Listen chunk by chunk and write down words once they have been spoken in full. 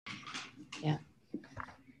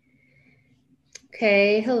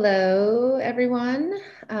Okay, hello everyone.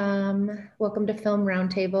 Welcome to Film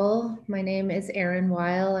Roundtable. My name is Erin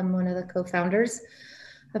Weil. I'm one of the co-founders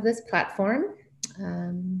of this platform.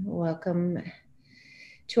 Welcome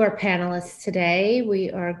to our panelists today.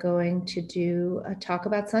 We are going to do a talk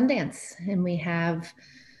about Sundance, and we have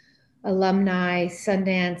alumni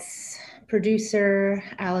Sundance producer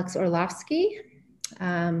Alex Orlovsky,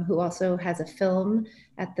 who also has a film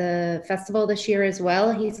at the festival this year as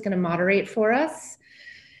well. He's going to moderate for us.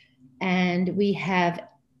 And we have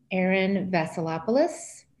Erin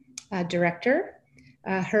Vasilopoulos, director.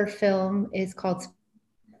 Her film is called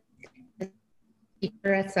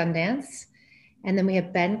Speaker at Sundance. And then we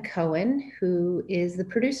have Ben Cohen, who is the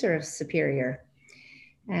producer of Superior.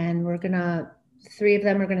 And three of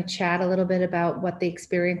them are going to chat a little bit about what the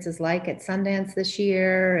experience is like at Sundance this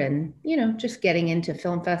year, and just getting into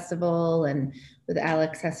film festival. And with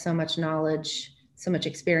Alex has so much knowledge, so much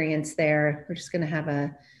experience there, we're just going to have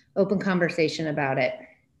a open conversation about it.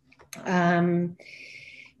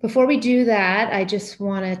 Before we do that, I just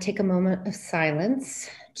want to take a moment of silence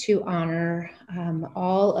to honor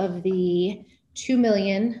all of the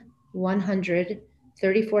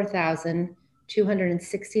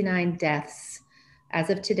 2,134,269 deaths as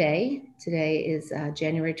of today. Today is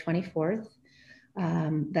January 24th.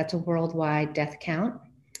 That's a worldwide death count.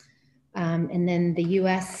 And then the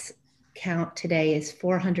US count today is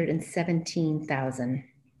 417,000.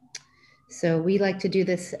 So we like to do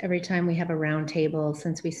this every time we have a roundtable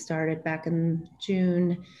since we started back in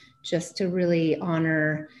June, just to really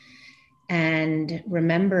honor and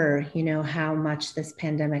remember, how much this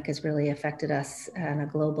pandemic has really affected us on a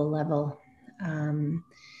global level, and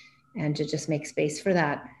to just make space for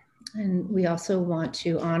that. And we also want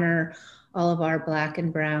to honor all of our Black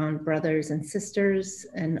and Brown brothers and sisters,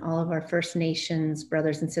 and all of our First Nations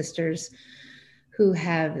brothers and sisters who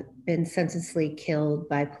have been senselessly killed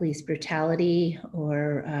by police brutality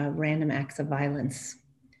or random acts of violence.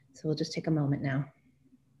 So we'll just take a moment now.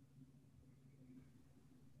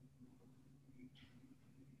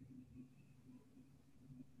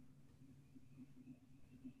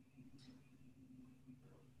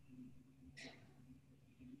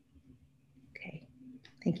 Okay,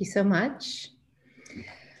 thank you so much.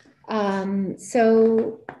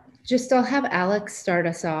 I'll have Alex start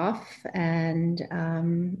us off, and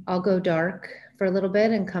I'll go dark for a little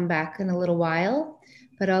bit and come back in a little while,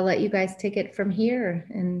 but I'll let you guys take it from here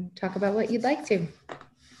and talk about what you'd like to.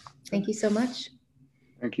 Thank you so much.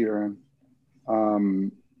 Thank you, Erin.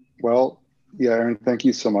 Erin, thank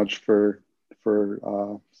you so much for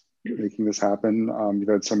making this happen. You've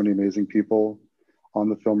had so many amazing people on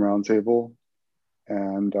the Film Roundtable,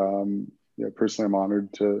 and personally, I'm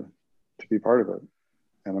honored to be part of it.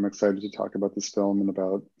 And I'm excited to talk about this film and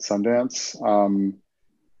about Sundance. And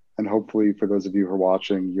hopefully for those of you who are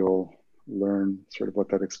watching, you'll learn sort of what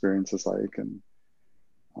that experience is like. And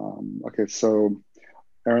okay, so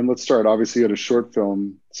Erin, let's start. Obviously you had a short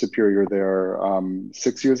film, Superior, there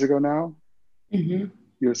 6 years ago now, you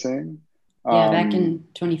were saying? Yeah, back in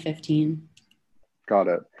 2015. Got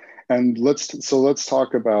it. And let's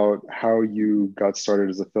talk about how you got started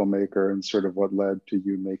as a filmmaker and sort of what led to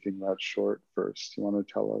you making that short first. You want to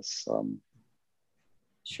tell us?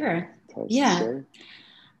 Sure. Tell us yeah. The story?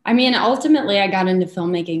 I mean, ultimately, I got into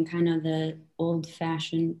filmmaking kind of the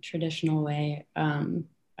old-fashioned, traditional way.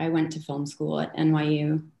 I went to film school at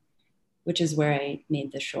NYU, which is where I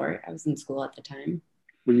made the short. I was in school at the time.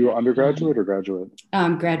 Were you undergraduate or graduate?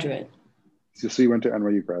 Graduate. So you went to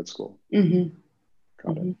NYU grad school. Mm-hmm.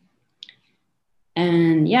 Got it.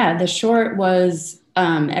 And yeah, the short was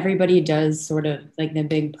everybody does sort of like the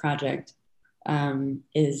big project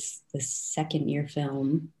is the second year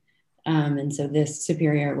film. And so this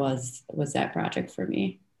Superior was that project for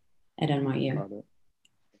me at NYU. Got it.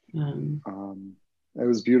 It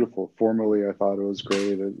was beautiful. Formally, I thought it was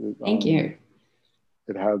great. Thank you.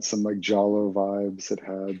 It had some like Giallo vibes. It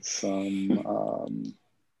had some,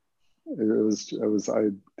 I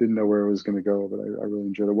didn't know where it was going to go, but I really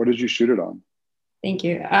enjoyed it. What did you shoot it on? Thank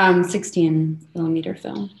you. 16 millimeter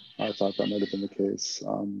film. I thought that might have been the case.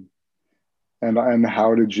 And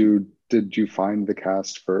how did you find the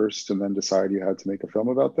cast first and then decide you had to make a film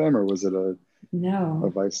about them, or was it a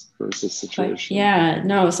vice versa situation?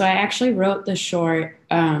 So I actually wrote the short,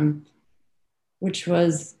 which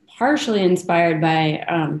was partially inspired by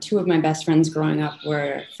two of my best friends growing up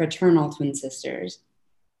were fraternal twin sisters,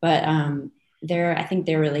 but I think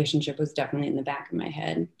their relationship was definitely in the back of my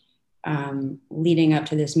head. Leading up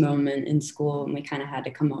to this moment in school, and we kind of had to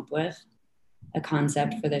come up with a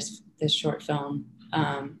concept for this short film.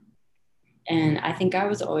 And I think I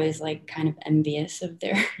was always like kind of envious of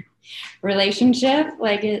their relationship.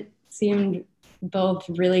 Like it seemed both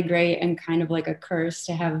really great and kind of like a curse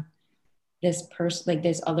to have this person, like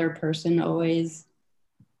this other person always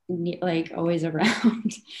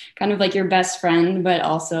around, kind of like your best friend, but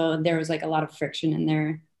also there was like a lot of friction in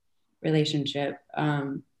their relationship.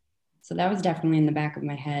 So that was definitely in the back of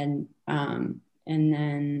my head. And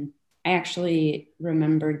then I actually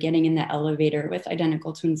remember getting in the elevator with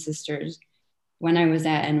identical twin sisters when I was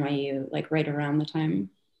at NYU, like right around the time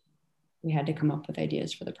we had to come up with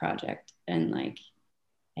ideas for the project. And like,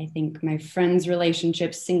 I think my friend's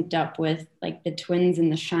relationship synced up with like the twins in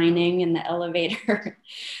The Shining and the elevator,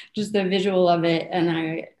 just the visual of it.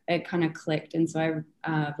 And it kind of clicked. And so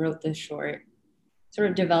I wrote this short, sort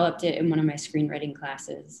of developed it in one of my screenwriting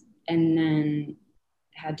classes, and then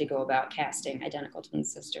had to go about casting identical twin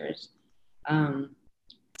sisters.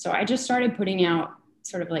 So I just started putting out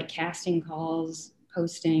sort of like casting calls,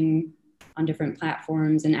 posting on different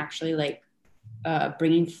platforms, and actually like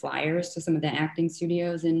bringing flyers to some of the acting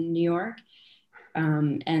studios in New York.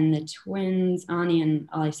 And the twins, Ani and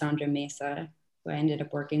Alessandra Mesa, who I ended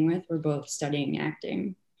up working with, were both studying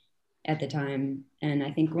acting at the time. And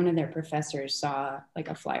I think one of their professors saw like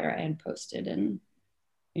a flyer I had posted and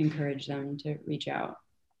encouraged them to reach out.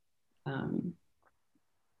 So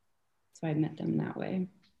I met them that way.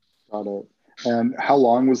 Got it. And how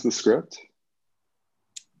long was the script?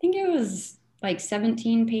 I think it was like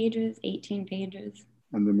 17 pages, 18 pages.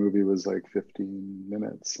 And the movie was like 15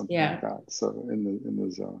 minutes, something like that. So in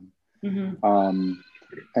the zone. Mm-hmm.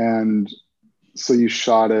 And so you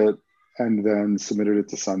shot it and then submitted it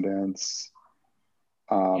to Sundance.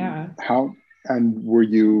 How, and were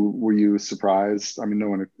you surprised? I mean, no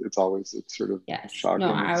one, it's sort of shocking.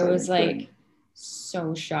 No, I was like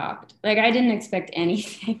so shocked. Like I didn't expect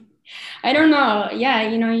anything. I don't know. Yeah,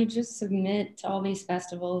 you just submit to all these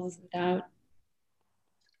festivals without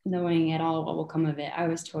knowing at all what will come of it. I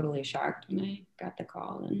was totally shocked when I got the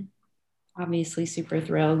call, and obviously super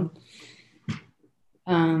thrilled.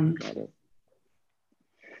 Got it.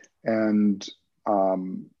 And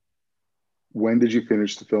when did you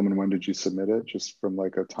finish the film and when did you submit it? Just from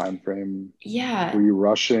like a time frame? Yeah. Were you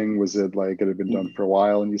rushing? Was it like it had been done for a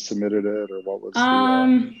while and you submitted it, or what was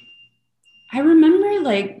I remember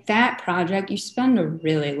like that project, you spend a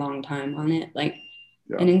really long time on it, like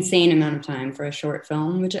an insane amount of time for a short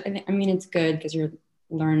film, which I mean, it's good because you're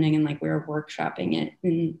learning, and like we were workshopping it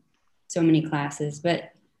in so many classes,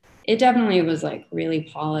 but it definitely was like really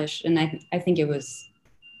polished. And I think it was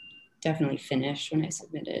definitely finished when I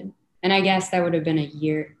submitted. And I guess that would have been a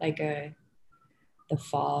year, like the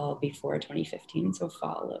fall before 2015. So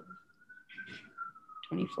fall of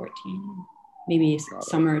 2014, maybe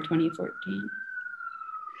summer 2014.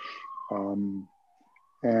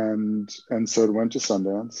 And so it went to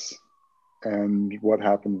Sundance. And what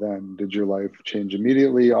happened then? Did your life change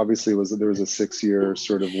immediately? Obviously, there was a 6-year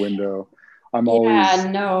sort of window.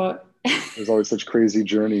 There's always such crazy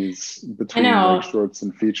journeys between like shorts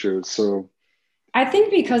and features. So I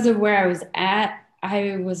think because of where I was at,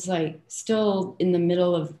 I was like still in the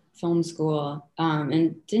middle of film school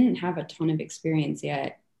and didn't have a ton of experience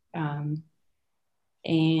yet, and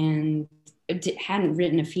hadn't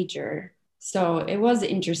written a feature. So it was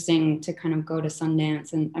interesting to kind of go to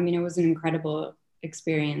Sundance, and I mean, it was an incredible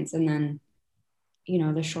experience. And then,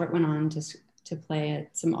 the short went on to play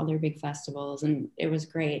at some other big festivals, and it was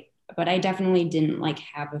great. But I definitely didn't like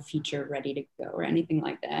have a feature ready to go or anything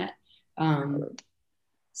like that.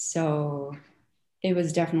 So it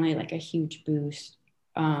was definitely like a huge boost.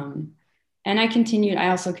 And I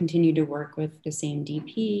also continued to work with the same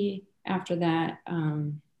DP after that,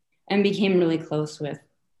 and became really close with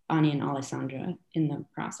Ani and Alessandra in the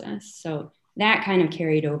process. So that kind of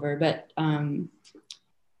carried over, but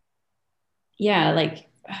like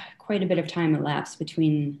quite a bit of time elapsed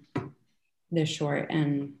between the short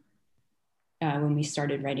and when we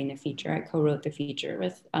started writing the feature. I co-wrote the feature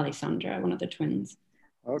with Alessandra, one of the twins.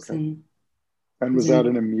 Okay. And was that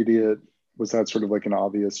sort of like an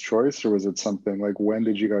obvious choice, or was it something like, when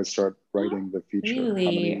did you guys start writing the feature? Really?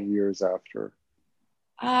 How many years after?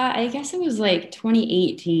 I guess it was like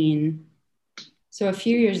 2018. So a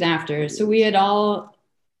few years after. So we had all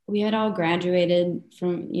graduated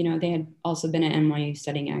from, they had also been at NYU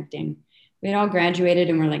studying acting. We had all graduated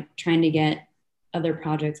and were like trying to get other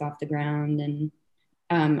projects off the ground. And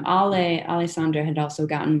Alessandra had also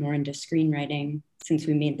gotten more into screenwriting since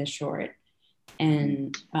we made the short.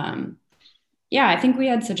 And I think we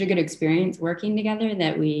had such a good experience working together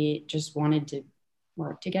that we just wanted to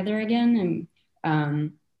work together again.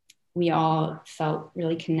 And we all felt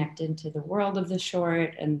really connected to the world of the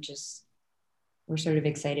short, and just were sort of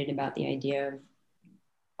excited about the idea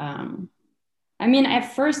I mean,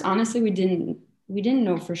 at first, honestly, we didn't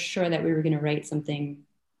know for sure that we were going to write something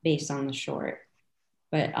based on the short.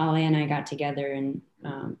 But Ali and I got together and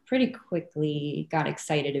pretty quickly got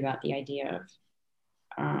excited about the idea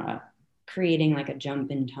of creating like a jump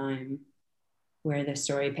in time where the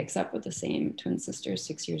story picks up with the same twin sisters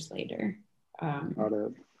 6 years later. Got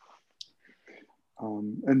it.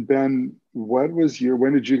 And Ben, when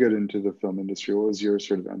did you get into the film industry? What was your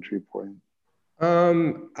sort of entry point?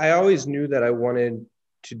 I always knew that I wanted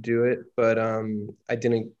to do it, but I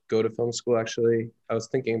didn't go to film school actually. I was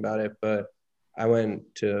thinking about it, but I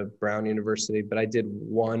went to Brown University, but I did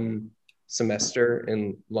one semester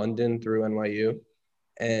in London through NYU.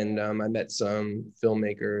 And I met some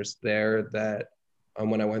filmmakers there that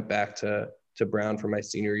when I went back to Brown for my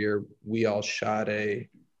senior year, we all shot a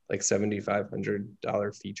like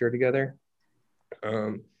 $7,500 feature together.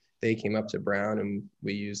 They came up to Brown and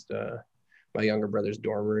we used my younger brother's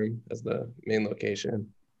dorm room as the main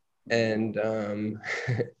location. And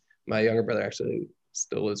my younger brother actually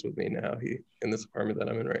still lives with me now, in this apartment that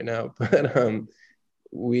I'm in right now. But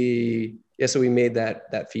so we made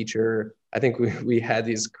that feature. I think we had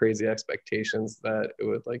these crazy expectations that it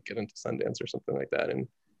would like get into Sundance or something like that and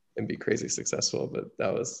be crazy successful, but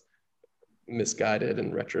that was misguided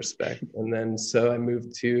in retrospect. And then so I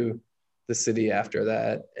moved to the city after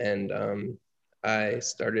that, and I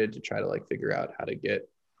started to try to like figure out how to get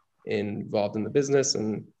involved in the business.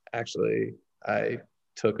 And actually I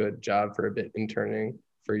took a job for a bit interning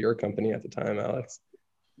for your company at the time, Alex.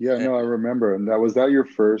 Yeah, no, I remember. And was that your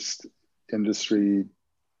first industry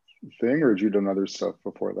thing, or had you done other stuff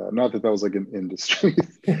before that? Not that was like an industry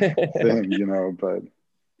thing, but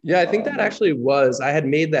yeah, I think that actually was. I had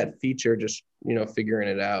made that feature just figuring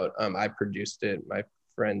it out. I produced it. My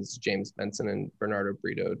friends James Benson and Bernardo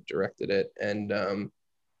Brito directed it, and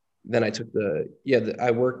then I took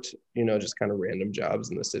I worked just kind of random jobs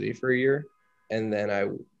in the city for a year, and then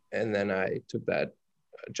I took that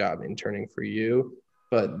job interning for you.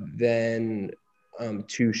 But then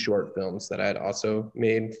 2 short films that I had also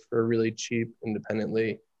made for really cheap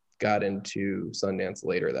independently got into Sundance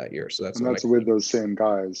later that year. So that's with those same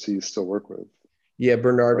guys who you still work with. Yeah,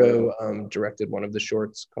 Bernardo directed one of the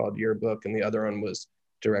shorts called Yearbook, and the other one was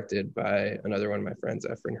directed by another one of my friends,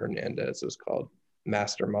 Efren Hernandez. It was called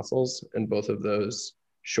Master Muscles, and both of those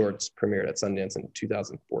shorts premiered at Sundance in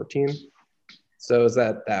 2014. So it was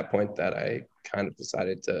at that point that I kind of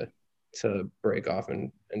decided to break off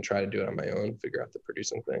and try to do it on my own, figure out the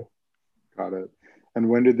producing thing. Got it. And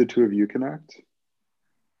when did the two of you connect?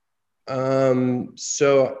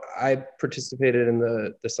 So I participated in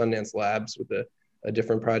the Sundance Labs with a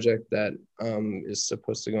different project that is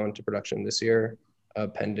supposed to go into production this year,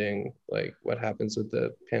 pending like what happens with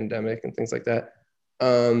the pandemic and things like that.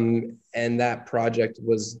 And that project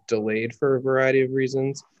was delayed for a variety of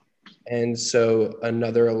reasons. And so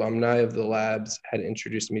another alumni of the labs had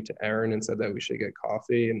introduced me to Erin and said that we should get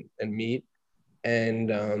coffee and meet. And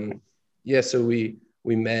so we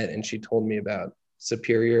met, and she told me about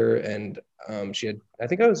Superior, and I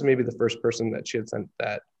think I was maybe the first person that she had sent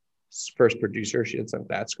that first producer she had sent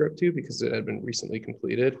that script to, because it had been recently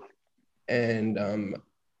completed. And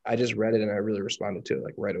I just read it and I really responded to it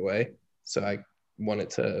like right away. So I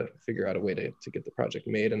wanted to figure out a way to get the project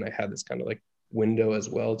made, and I had this kind of like window as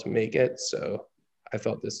well to make it. So I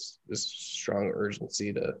felt this strong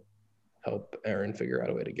urgency to help Erin figure out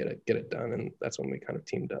a way to get it done, and that's when we kind of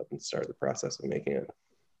teamed up and started the process of making it.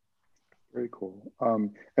 Very cool.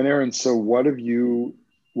 And Erin, so what have you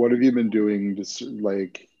been doing just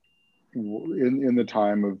like in the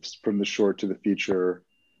time from the short to the feature?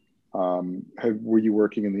 Were you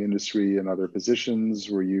working in the industry in other positions?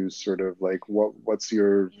 Were you sort of like, what's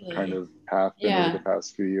your kind of path been over the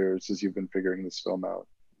past few years as you've been figuring this film out?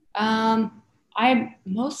 I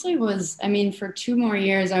mostly for 2 more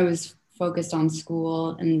years, I was focused on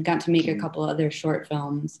school and got to make a couple other short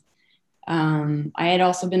films. I had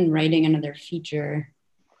also been writing another feature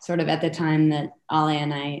sort of at the time that Ali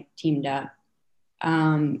and I teamed up.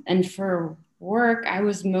 And for work, I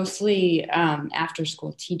was mostly after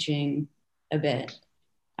school teaching a bit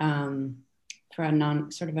for a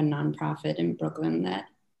nonprofit in Brooklyn that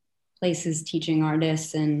places teaching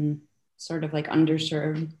artists in sort of like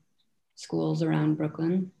underserved schools around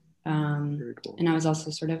Brooklyn. Very cool. And I was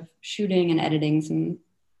also sort of shooting and editing some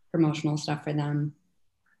promotional stuff for them,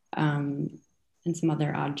 and some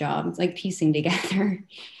other odd jobs, like piecing together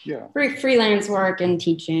freelance work and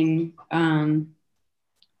teaching.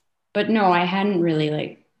 But no, I hadn't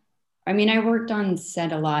really I worked on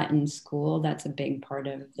set a lot in school. That's a big part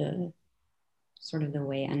of the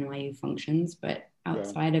way NYU functions. But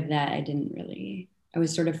outside of that, I didn't really I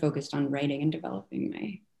was sort of focused on writing and developing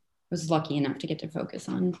I was lucky enough to get to focus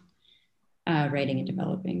on writing and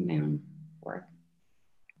developing my own work.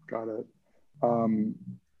 Got it.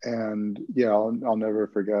 And yeah, I'll never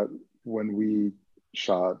forget when we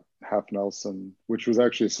shot Half Nelson, which was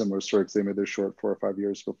actually a similar story because they made their short 4 or 5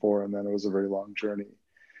 years before, and then it was a very long journey.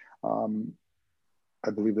 I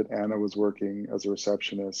believe that Anna was working as a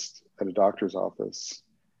receptionist at a doctor's office,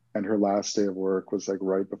 and her last day of work was like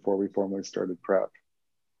right before we formally started prep.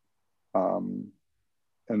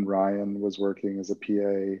 And Ryan was working as a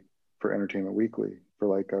PA for Entertainment Weekly for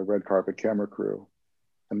like a red carpet camera crew.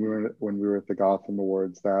 And when we were at the Gotham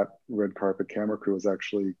Awards, that red carpet camera crew was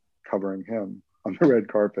actually covering him on the red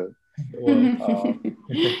carpet. You know,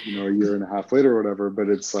 a year and a half later or whatever. But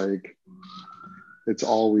it's like it's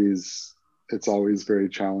always very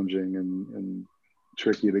challenging and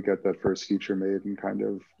tricky to get that first feature made and kind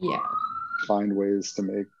of find ways to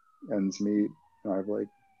make ends meet. I have like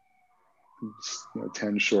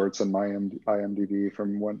 10 shorts on my IMDb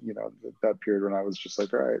from when, that period when I was just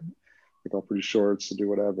like, all right, like I'll produce shorts to do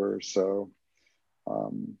whatever. So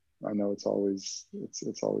I know it's always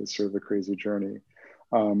sort of a crazy journey.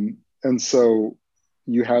 And so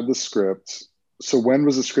you had the script. So when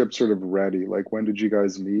was the script sort of ready? Like when did you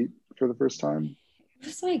guys meet for the first time? It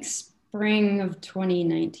was like spring of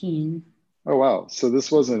 2019. Oh, wow. So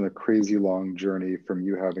this wasn't a crazy long journey from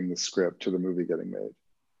you having the script to the movie getting made.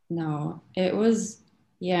 No, it was,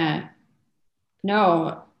 no,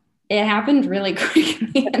 it happened really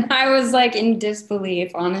quickly. And I was like in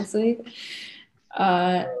disbelief, honestly.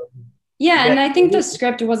 And I think the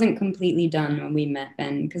script wasn't completely done when we met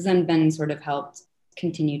Ben, because then Ben sort of helped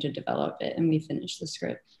continue to develop it and we finished the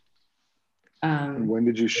script. And when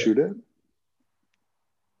did you shoot it?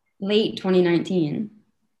 Late 2019.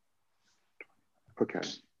 Okay.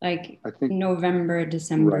 Like I think November,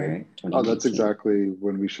 December. Right. Oh, that's exactly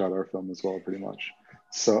when we shot our film as well, pretty much.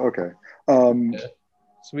 So, okay.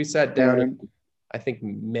 So we sat down in, I think,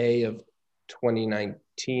 May of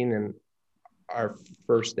 2019, and our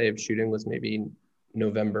first day of shooting was maybe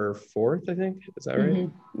November 4th, I think. Is that right?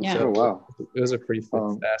 Mm-hmm. Yeah. So, oh, wow. It was a pretty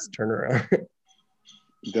fast turnaround.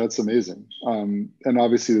 That's amazing. And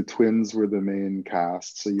obviously the twins were the main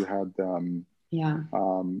cast. So you had them. Yeah.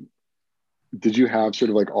 Did you have sort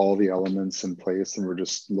of like all the elements in place and we're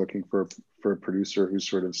just looking for a producer who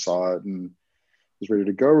sort of saw it and was ready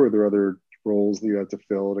to go? Or were there other roles that you had to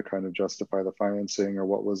fill to kind of justify the financing, or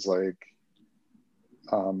what was like,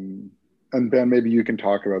 and Ben, maybe you can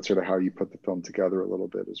talk about sort of how you put the film together a little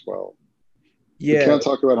bit as well. Yeah. We can't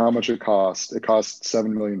talk about how much it cost. It cost $7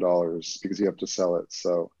 million because you have to sell it.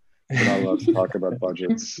 So we're not allowed to talk about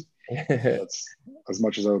budgets. That's as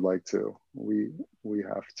much as I would like to. We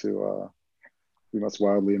have to, we must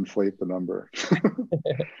wildly inflate the number.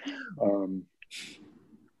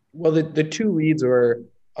 Well, the two leads were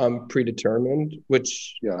predetermined,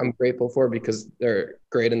 which I'm grateful for because they're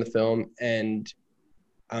great in the film. And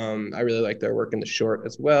I really like their work in the short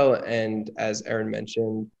as well. And as Aaron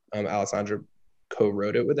mentioned, Alessandra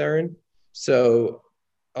co-wrote it with Aaron. So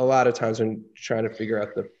a lot of times when trying to figure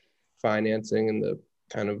out the financing and the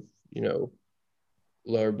kind of,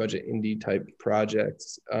 lower budget indie type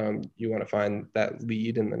projects, you want to find that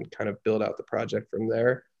lead and then kind of build out the project from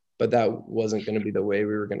there. But that wasn't going to be the way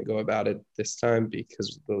we were going to go about it this time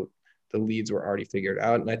because the leads were already figured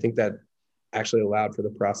out. And I think that actually allowed for the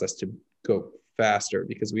process to go faster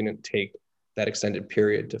because we didn't take that extended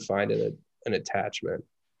period to find an attachment.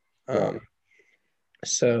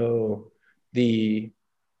 So we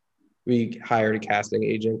hired a casting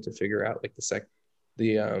agent to figure out like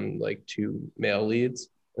the two male leads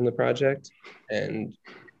in the project, and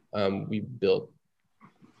we built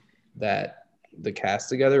the cast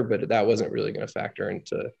together, but that wasn't really going to factor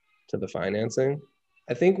into the financing.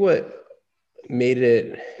 I think what made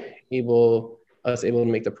us able to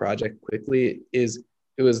make the project quickly is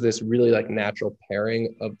it was this really like natural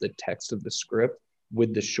pairing of the text of the script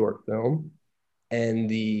with the short film. And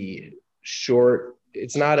the short,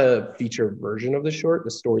 it's not a feature version of the short.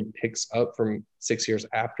 The story picks up from 6 years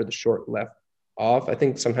after the short left off. I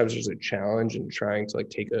think sometimes there's a challenge in trying to like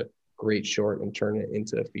take a great short and turn it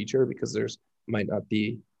into a feature because there's might not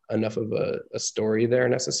be enough of a story there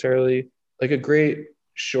necessarily. Like a great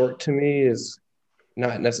short to me is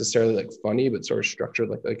not necessarily like funny, but sort of structured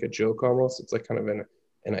like a joke almost. It's like kind of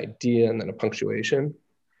an idea and then a punctuation.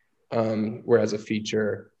 Whereas a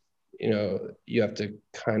feature, you have to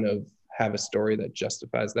kind of have a story that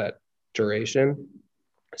justifies that duration.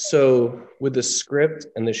 So with the script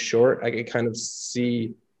and the short, I could kind of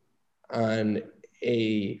see on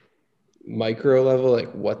a micro level,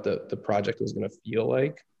 like what the project was going to feel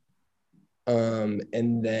like.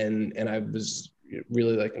 And I was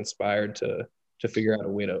really like inspired to figure out a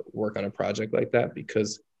way to work on a project like that,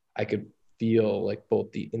 because I could feel like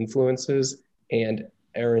both the influences and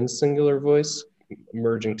Aaron's singular voice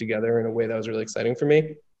merging together in a way that was really exciting for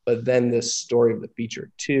me. But then this story of the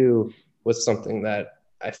feature too was something that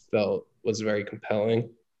I felt was very compelling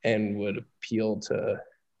and would appeal to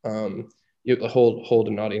hold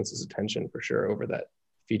an audience's attention for sure over that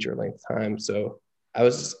feature length time. So I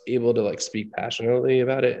was able to like speak passionately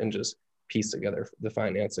about it and just piece together the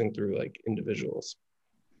financing through like individuals.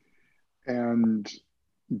 And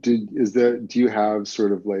do you have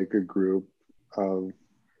sort of like a group of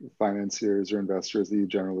financiers or investors that you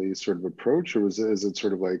generally sort of approach, or is it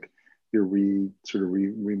sort of like you're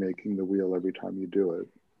remaking the wheel every time you do it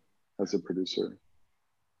as a producer?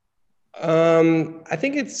 I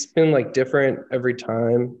think it's been like different every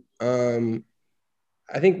time. I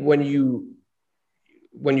think when you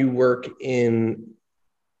work in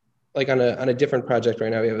like on a different project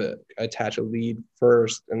right now, we have to attach a lead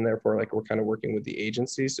first, and therefore like we're kind of working with the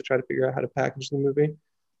agencies to try to figure out how to package the movie.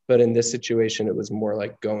 But in this situation, it was more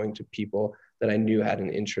like going to people that I knew had an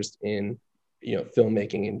interest in,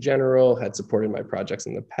 filmmaking in general, had supported my projects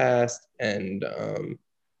in the past, and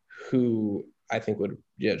who I think would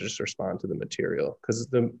just respond to the material, because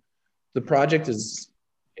the project is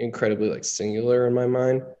incredibly like singular in my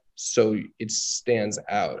mind. So it stands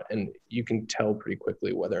out, and you can tell pretty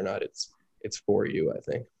quickly whether or not it's for you, I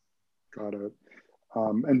think. Got it.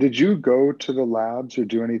 And did you go to the labs or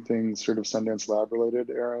do anything sort of Sundance Lab related,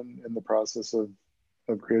 Aaron, in the process of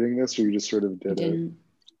creating this, or you just sort of did it?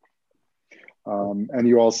 And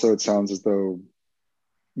you also, it sounds as though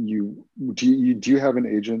do you have an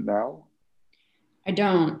agent now? I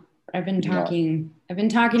don't. I've been talking to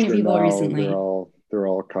people recently. They're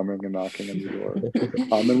all coming and knocking on your door.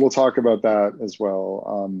 And we'll talk about that as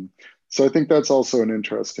well. So I think that's also an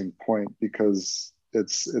interesting point, because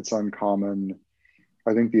it's uncommon.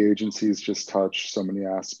 I think the agencies just touch so many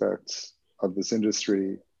aspects of this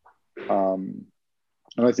industry. And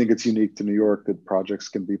I think it's unique to New York that projects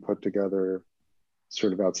can be put together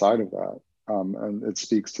sort of outside of that. And it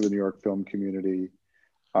speaks to the New York film community.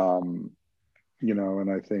 And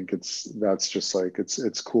I think that's just like,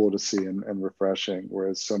 it's cool to see and refreshing.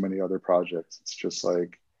 Whereas so many other projects, it's just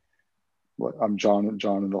like, I'm John and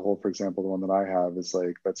the Hole, for example, the one that I have is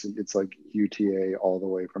like, it's like UTA all the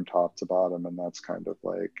way from top to bottom. And that's kind of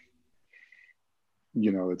like,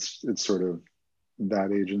 it's sort of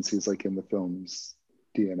that agency is like in the film's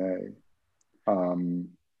DNA.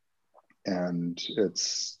 And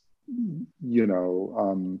it's,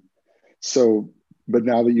 so, but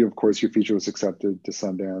now that of course, your feature was accepted to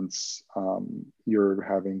Sundance, you're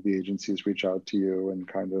having the agencies reach out to you and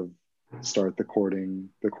kind of start the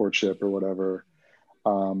courtship or whatever.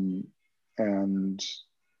 And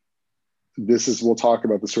we'll talk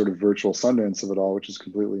about the sort of virtual Sundance of it all, which is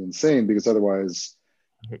completely insane, because otherwise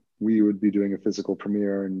we would be doing a physical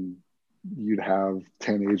premiere and you'd have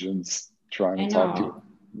 10 agents trying to talk to you.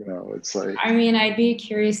 It's like, I mean, I'd be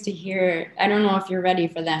curious to hear, I don't know if you're ready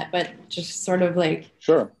for that, but just sort of like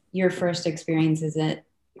sure, your first experiences at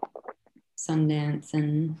Sundance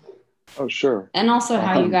and oh sure, and also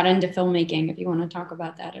how you got into filmmaking, if you want to talk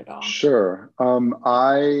about that at all. Sure.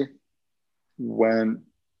 I went,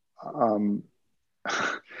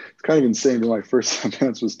 it's kind of insane, but my first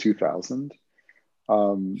Sundance was 2000.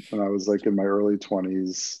 And I was like in my early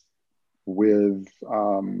 20s with,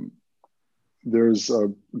 there's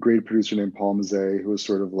a great producer named Paul Mazzei, who was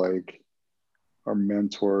sort of like our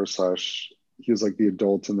mentor / he was like the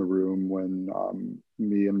adult in the room when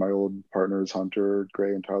me and my old partners, Hunter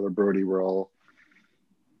Gray and Tyler Brody, were all,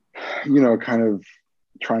 kind of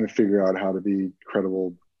trying to figure out how to be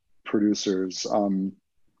credible producers.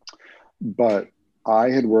 But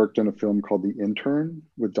I had worked on a film called The Intern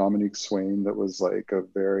with Dominique Swain that was like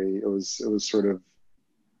it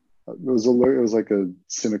was like a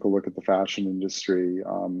cynical look at the fashion industry,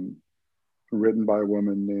 written by a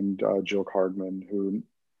woman named Jill Cardman, who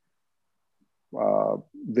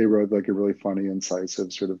they wrote like a really funny,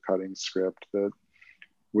 incisive, sort of cutting script that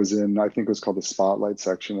was in, I think it was called the Spotlight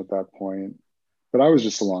section at that point. But I was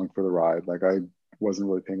just along for the ride. Like I wasn't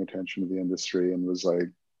really paying attention to the industry and was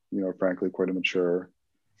like, frankly, quite immature.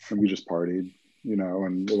 And we just partied,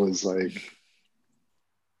 and it was like,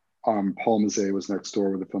 Paul Mazzei was next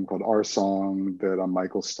door with a film called Our Song that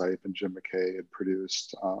Michael Stipe and Jim McKay had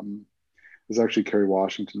produced. It was actually Kerry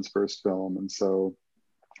Washington's first film. And so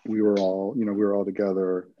we were all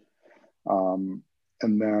together. And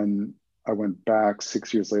then I went back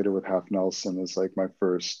 6 years later with Half Nelson as like my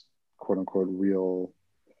first quote unquote real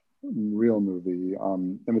movie.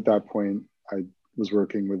 And at that point, I was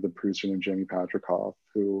working with the producer named Jamie Patrickhoff,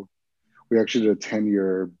 who we actually did a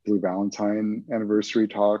 10-year Blue Valentine anniversary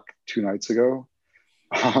talk 2 nights ago,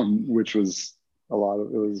 which was it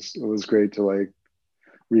was great to like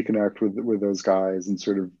reconnect with those guys and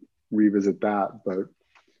sort of revisit that.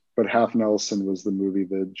 But Half Nelson was the movie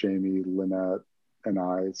that Jamie, Lynette, and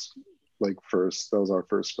I like that was our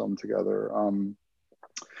first film together.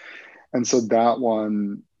 And so that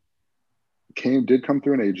one did come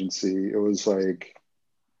through an agency. It was like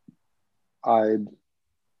I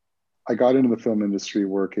got into the film industry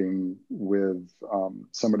working with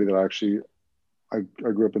somebody that I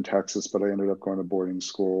grew up in Texas, but I ended up going to boarding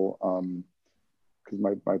school because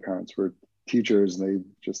my parents were teachers, and they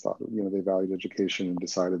just thought, they valued education and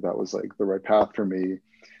decided that was like the right path for me.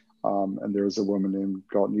 And there was a woman named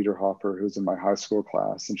Galt Niederhofer who was in my high school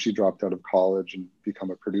class, and she dropped out of college and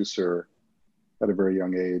become a producer at a very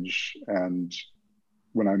young age. And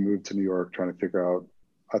when I moved to New York trying to figure out,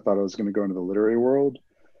 I thought I was going to go into the literary world,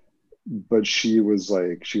 but she was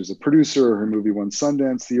a producer. Her movie won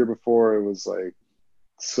Sundance the year before. It was like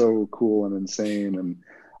so cool and insane. And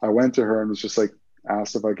I went to her and was just like,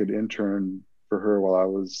 asked if I could intern for her while I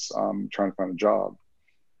was trying to find a job.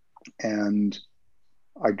 And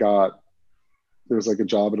there was like a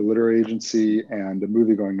job at a literary agency and a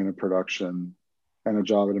movie going into production and a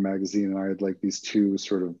job at a magazine. And I had like these two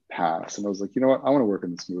sort of paths. And I was like, you know what? I want to work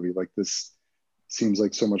in this movie. Like, this seems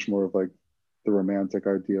like so much more of like the romantic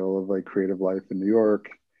ideal of like creative life in New York.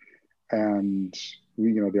 And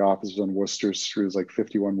the office was on Worcester Street. It was like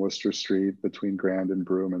 51 Worcester Street between Grand and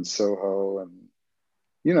Broome and Soho. And,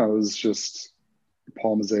 it was just,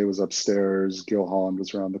 Paul Mazzei was upstairs. Gil Holland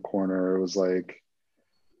was around the corner. It was like,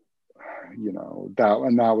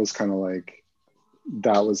 that was kind of like,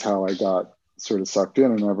 that was how I got sort of sucked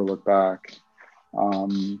in and never looked back.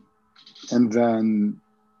 And then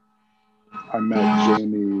I met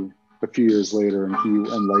Jamie a few years later,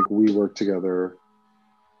 and we worked together.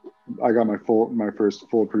 I got my first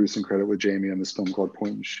full producing credit with Jamie on this film called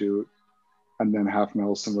Point and Shoot. And then Half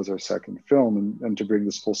Nelson was our second film. And to bring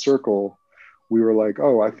this full circle, we were like,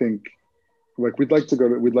 oh, I think like we'd like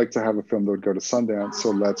to have a film that would go to Sundance.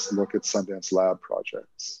 So let's look at Sundance Lab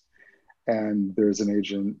projects. And there's an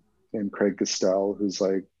agent named Craig Castell, who's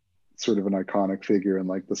like sort of an iconic figure in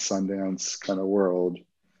like the Sundance kind of world.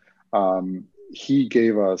 He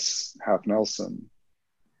gave us Half Nelson.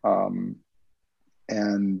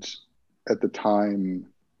 And at the time,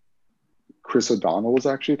 Chris O'Donnell was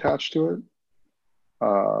actually attached to it,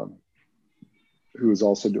 who was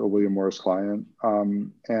also a William Morris client.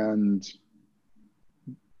 And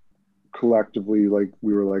collectively, like,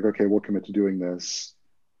 we were like, okay, we'll commit to doing this.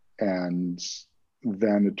 And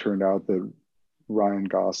then it turned out that Ryan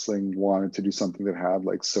Gosling wanted to do something that had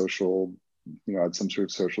like social, had some sort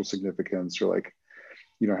of social significance, or like,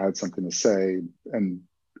 had something to say. And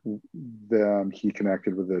then he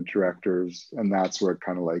connected with the directors, and that's where it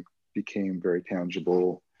kind of like became very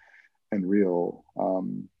tangible and real.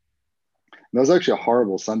 That was actually a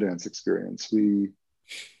horrible Sundance experience. The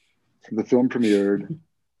film premiered.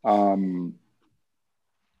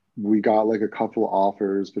 We got like a couple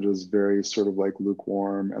offers, but it was very sort of like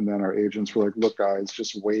lukewarm. And then our agents were like, look, guys,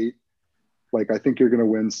 just wait. Like, I think you're going to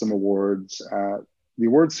win some awards at the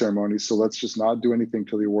awards ceremony. So let's just not do anything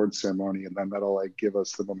till the awards ceremony. And then that'll like give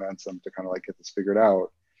us the momentum to kind of like get this figured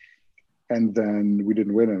out. And then we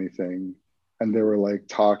didn't win anything. And they were like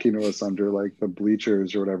talking to us under like the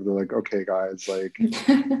bleachers or whatever. They're like, okay, guys, like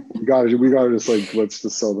we gotta just like, let's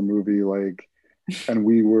just sell the movie. Like, and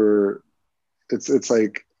it's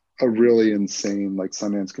like a really insane, like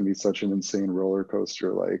Sundance can be such an insane roller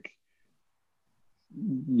coaster. Like,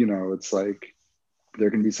 it's like,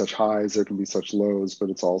 there can be such highs, there can be such lows,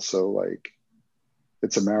 but it's also like,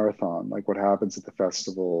 it's a marathon. Like, what happens at the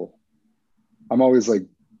festival, I'm always like,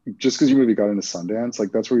 just because your movie got into Sundance,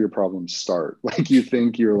 like that's where your problems start. Like, you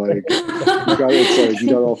think you're like, you got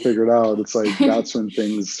it all figured out. It's like, that's when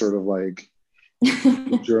things sort of like,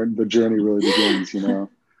 the journey really begins,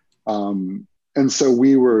 And so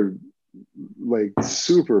we were like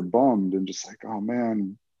super bummed and just like, oh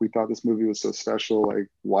man, we thought this movie was so special. Like,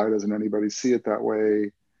 why doesn't anybody see it that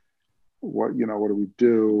way? What do we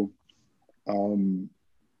do?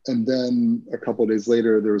 And then a couple of days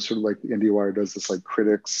later, there was sort of like the IndieWire does this like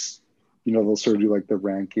critics, they'll sort of do like the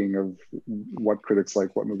ranking of what critics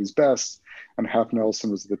like what movie's best. And Half Nelson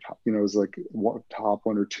was the top, was like top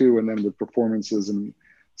 1 or 2. And then with performances, and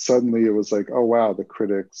suddenly it was like, oh wow, the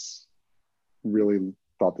critics really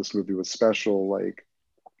thought this movie was special. Like,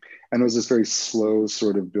 and it was this very slow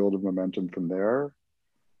sort of build of momentum from there.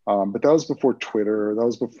 But that was before Twitter. That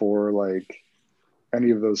was before like,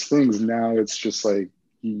 any of those things. Now it's just like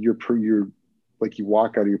you're like you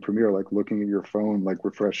walk out of your premiere like looking at your phone, like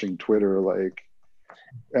refreshing Twitter, like,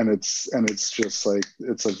 and it's just like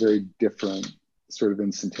it's a very different sort of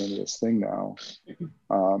instantaneous thing now.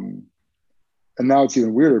 And now it's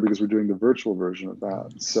even weirder because we're doing the virtual version of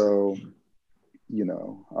that. So, you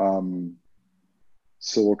know,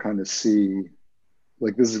 so we'll kind of see,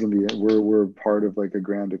 like, this is going to be, we're part of like a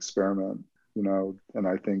grand experiment, you know, and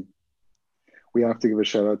I think we have to give a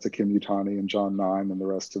shout out to Kim Utani and John Nine and the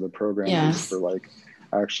rest of the programmers for like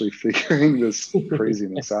actually figuring this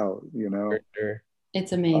craziness out, you know. Sure.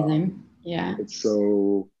 It's amazing. Yeah. It's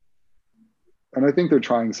so, and I think they're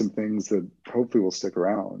trying some things that hopefully will stick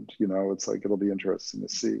around, you know. It's like, it'll be interesting to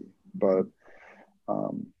see. But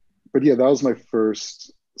yeah, that was my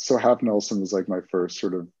first, so Half Nelson was like my first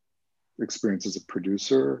sort of experience as a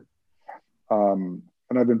producer. And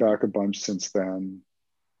I've been back a bunch since then.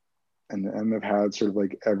 And I've had sort of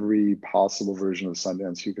like every possible version of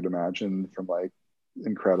Sundance you could imagine, from like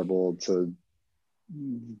incredible to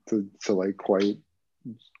like quite,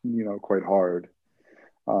 you know, quite hard.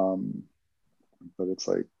 But it's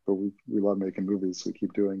like, but we love making movies, so we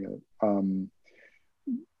keep doing it.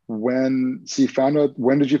 When did you find out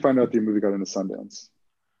that your movie got into Sundance?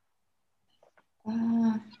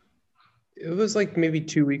 It was like maybe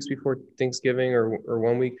 2 weeks before Thanksgiving or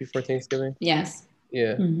 1 week before Thanksgiving. Yes.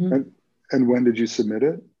 Yeah. Mm-hmm. And when did you submit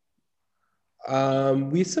it?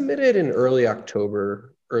 We submitted in early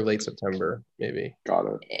October or late September, maybe. Got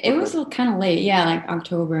it. It was kind of late. Yeah, like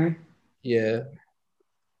October. Yeah.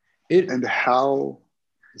 And how,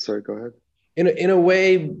 sorry, go ahead. In a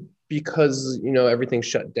way, because, you know, everything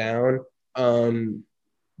shut down,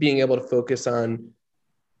 being able to focus on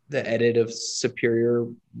the edit of Superior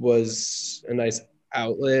was a nice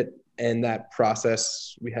outlet, and that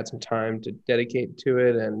process, we had some time to dedicate to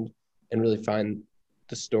it and really find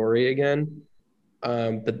the story again.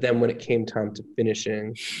 But then when it came time to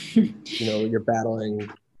finishing, you know, you're battling,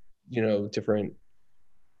 you know, different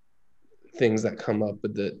things that come up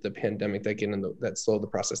with the pandemic that that slowed the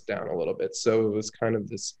process down a little bit. So it was kind of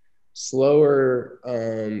this slower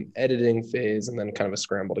editing phase, and then kind of a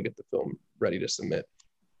scramble to get the film ready to submit.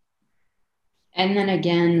 And then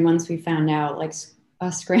again, once we found out, like a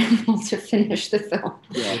scramble to finish the film.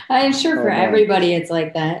 Yeah. I'm sure for everybody it's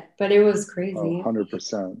like that, but it was crazy.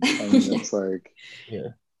 100%. I mean, it's like, yeah,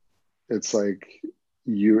 it's like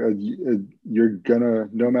you're gonna,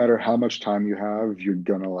 no matter how much time you have, you're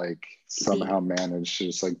gonna like somehow manage to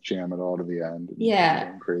just like jam it all to the end.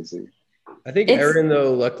 Yeah. Crazy. I think Erin,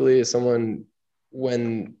 though, luckily is someone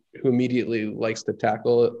who immediately likes to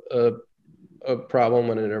tackle a problem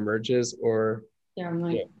when it emerges, or I'm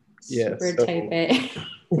like super type A.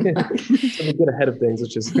 So we get ahead of things,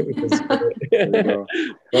 which is but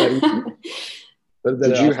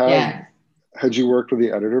did you have had you worked with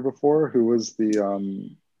the editor before? Who was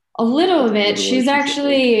the a little bit. She's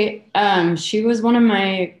actually she was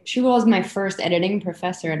my first editing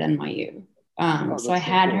professor at NYU. So I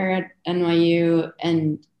had her at NYU,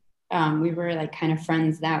 and we were like kind of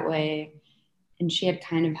friends that way. And she had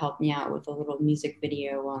kind of helped me out with a little music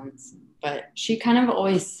video once. But she kind of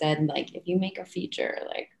always said, like, if you make a feature,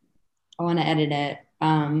 like, I want to edit it.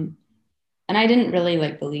 And I didn't really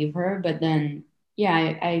like believe her. But then, yeah,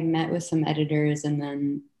 I met with some editors, and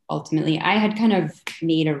then ultimately I had kind of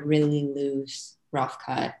made a really loose rough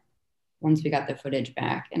cut once we got the footage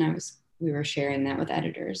back. And we were sharing that with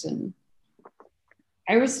editors. And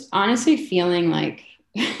I was honestly feeling like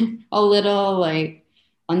a little like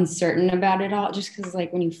uncertain about it all, just because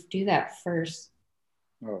like when you do that first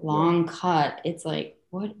long cut, it's like,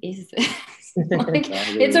 what is this? Like,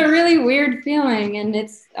 it's a really weird feeling. And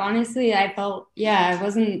it's honestly, I felt, I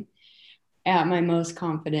wasn't at my most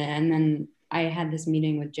confident. And then I had this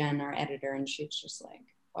meeting with Jen, our editor, and she's just like,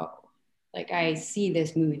 oh, like I see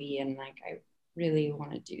this movie and like I really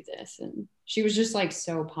want to do this. And she was just like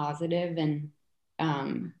so positive, and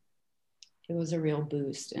it was a real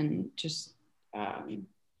boost, and just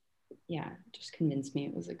just convinced me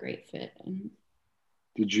it was a great fit. And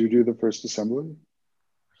did you do the first assembly?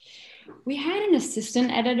 We had an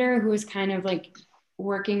assistant editor who was kind of like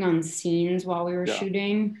working on scenes while we were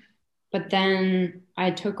shooting, but then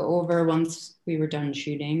I took over once we were done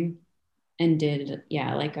shooting and did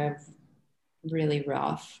like a really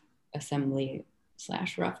rough assembly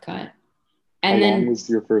 / rough cut. And how long was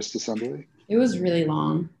your first assembly? It was really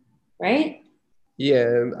long, right?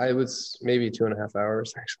 Yeah, I was maybe 2.5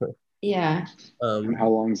 hours actually. Yeah. And how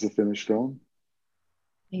long is the finished film?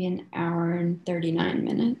 Like an hour and 39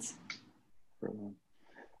 minutes.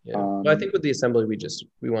 Yeah. But I think with the assembly,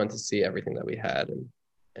 we wanted to see everything that we had, and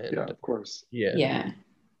And Yeah, of course. yeah. Yeah.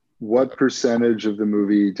 What percentage of the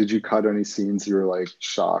movie did you cut? Any scenes you were like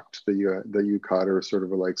shocked that you cut, or sort of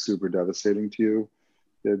were like super devastating to you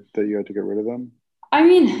that you had to get rid of them? I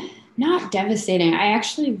mean, not devastating. I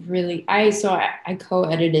actually really I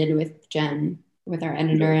co-edited with Jen, with our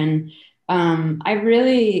editor, and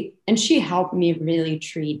and she helped me really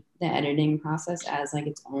treat the editing process as like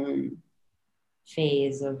its own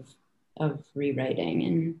phase of rewriting,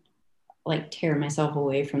 and like tear myself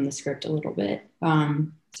away from the script a little bit.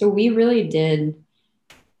 So we really did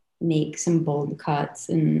make some bold cuts,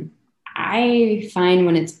 and I find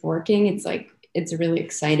when it's working, it's really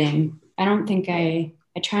exciting. I don't think I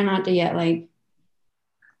try not to get like,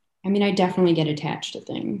 I mean, I definitely get attached to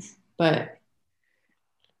things, but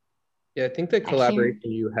Yeah, I think the I collaboration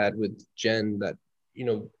can't. you had with Jen, that,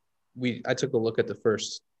 I took a look at the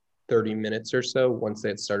first 30 minutes or so once they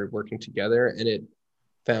had started working together, and it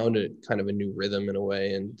found a kind of a new rhythm in a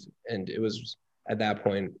way. And it was at that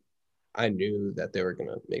point, I knew that they were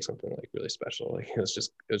gonna make something like really special. Like it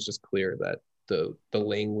was just clear that the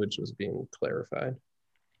language was being clarified.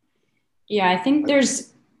 Yeah, I think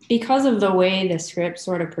because of the way the script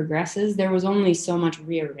sort of progresses, there was only so much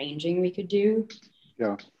rearranging we could do.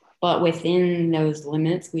 Yeah. But within those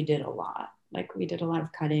limits, we did a lot. Like we did a lot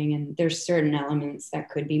of cutting, and there's certain elements that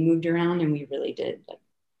could be moved around, and we really did like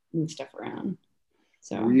move stuff around.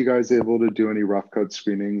 So Were you guys able to do any rough cut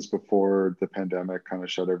screenings before the pandemic kind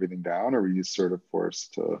of shut everything down, or were you sort of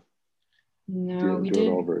forced to no, we do it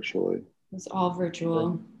all did. virtually? It was all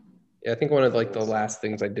virtual. Yeah, I think one of like the last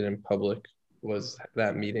things I did in public was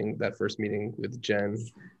that first meeting with Jen.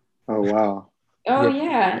 Oh wow. Oh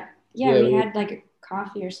Yeah, yeah. yeah, We had like a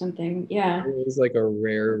coffee or something. Yeah, it was like a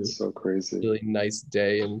rare, That's so crazy. really nice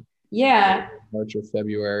day in yeah, March or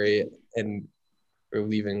February, and we're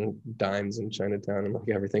leaving Dimes in Chinatown, and like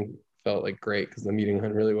everything felt like great because the meeting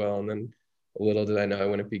went really well. And then little did I know I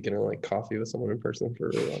wouldn't be getting like coffee with someone in person for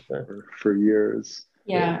a really long time. For years.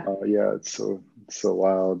 yeah. Yeah, it's so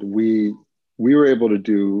wild. We were able to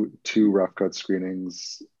do two rough cut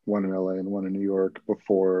screenings, one in LA and one in New York,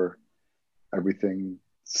 before everything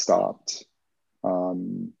stopped.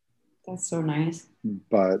 That's so nice.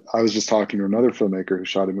 But I was just talking to another filmmaker who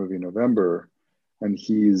shot a movie in November, and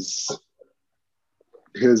his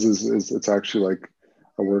is it's actually like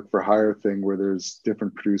a work for hire thing where there's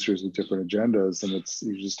different producers with different agendas, and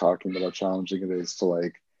you're just talking about how challenging it is to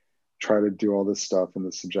like try to do all this stuff in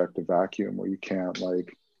the subjective vacuum where you can't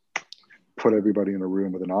like put everybody in a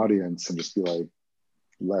room with an audience and just be like,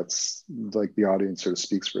 let's, like, the audience sort of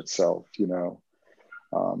speaks for itself, Yeah.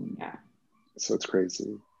 So it's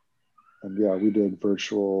crazy. And yeah, we did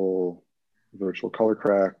virtual color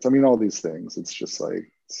correct. I mean, all these things. It's just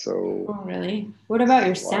like so. Oh, really? What about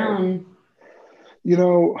your wild. sound?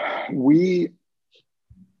 We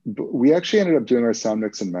actually ended up doing our sound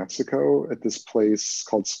mix in Mexico at this place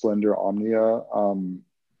called Splendor Omnia. And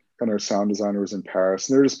our sound designer was in Paris.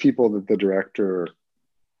 And they're just people that the director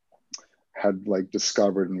had like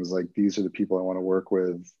discovered and was like, these are the people I want to work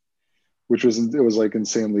with, it was like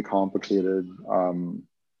insanely complicated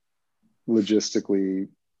logistically,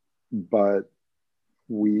 but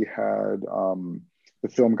we had, the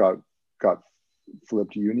film got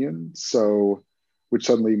flipped union. So, which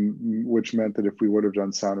meant that if we would have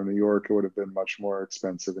done sound in New York, it would have been much more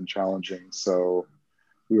expensive and challenging. So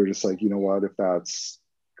we were just like, you know what, if that's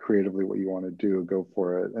creatively what you want to do, go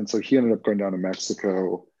for it. And so he ended up going down to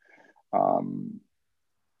Mexico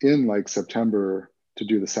in like September to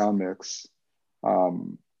do the sound mix,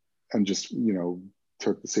 and just,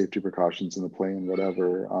 took the safety precautions in the plane,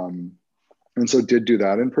 whatever. And so did do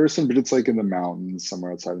that in person, but it's like in the mountains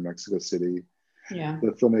somewhere outside of Mexico City. Yeah.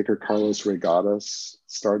 The filmmaker Carlos Regatas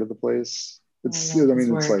started the place. It's,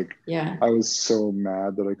 it's like, yeah. I was so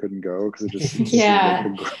mad that I couldn't go because it just yeah.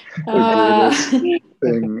 seemed like the greatest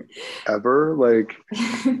thing ever. Like,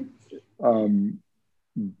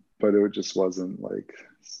 but it just wasn't like,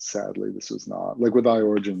 sadly, this was not like with I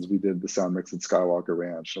Origins, we did the sound mix at Skywalker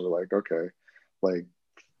Ranch and we're like, okay, like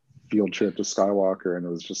field trip to Skywalker, and it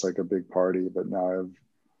was just like a big party. But now I have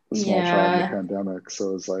a small child in the pandemic,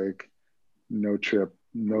 so it's like no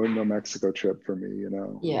Mexico trip for me,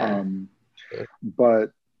 Yeah.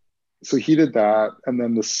 But so he did that, and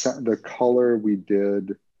then the color we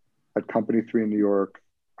did at Company 3 in New York,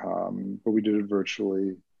 but we did it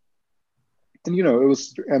virtually. And it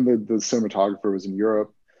was, and the cinematographer was in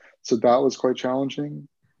Europe, so that was quite challenging,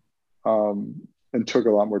 and took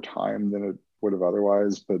a lot more time than it would have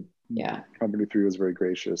otherwise. But yeah, Company 3 was very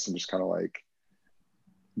gracious and just kind of like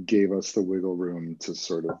gave us the wiggle room to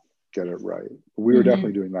sort of get it right. We were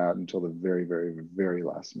definitely doing that until the very, very, very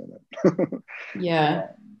last minute. Yeah.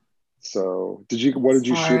 So what did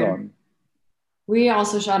you shoot on? We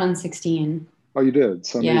also shot on 16. Oh, you did?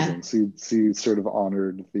 So amazing. Yeah. So you sort of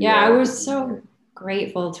honored the... Yeah, I was so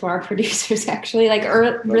grateful to our producers, actually. Like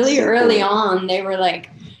really so early cool. on, they were like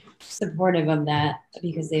supportive of that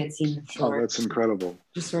because they had seen the short. Oh, that's incredible.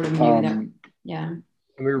 Just sort of knew that. Yeah. And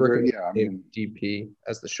we were working with DP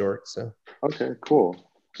as the short, so. Okay, cool.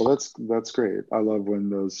 Well, that's great. I love when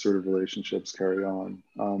those sort of relationships carry on.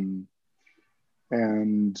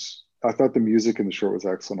 And I thought the music in the short was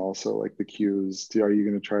excellent also, like the cues. Are you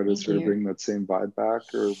going to try to sort of bring that same vibe back,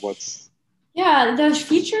 or what's... Yeah, the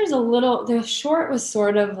feature is the short was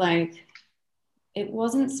sort of like, it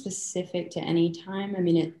wasn't specific to any time. I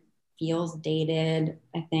mean, it feels dated,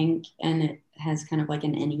 I think, and it has kind of like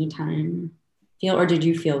an anytime feel. Or did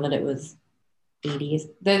you feel that it was 80s?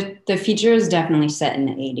 The feature is definitely set in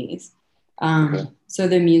the 80s. So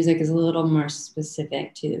the music is a little more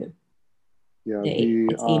specific to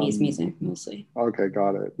it's 80s music mostly. Okay,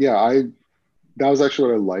 got it. Yeah, that was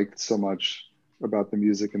actually what I liked so much about the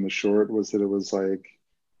music in the short, was that it was like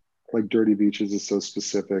Dirty Beaches is so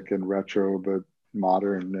specific and retro but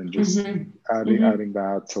modern, and just adding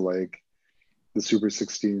that to like the Super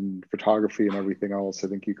 16 photography and everything else. I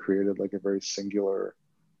think you created like a very singular,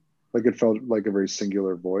 like it felt like a very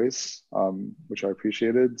singular voice, which I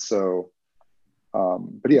appreciated. So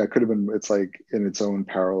but yeah, it could have been, it's like in its own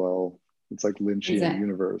parallel, it's like Lynchian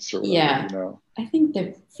universe or whatever, you know. I think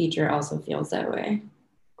the feature also feels that way.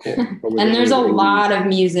 Cool. And there's a lot of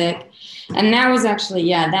music, and that was actually,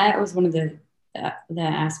 that was one of the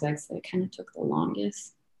aspects that kind of took the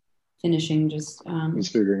longest, finishing just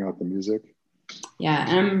figuring out the music. Yeah,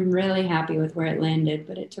 and I'm really happy with where it landed,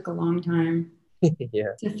 but it took a long time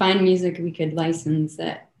to find music we could license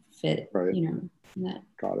that fit, right. you know. That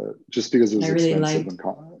got it. Just because it was expensive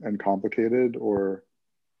and complicated, or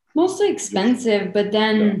mostly expensive, but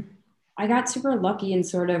then I got super lucky and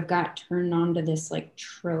sort of got turned on to this like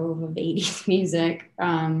trove of 80s music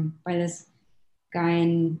by this guy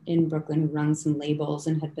in Brooklyn who runs some labels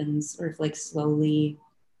and had been sort of like slowly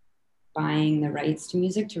buying the rights to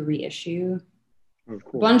music to reissue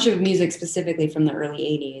a bunch of music specifically from the early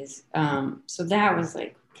 80s. So that was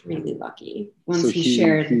like really lucky. Once he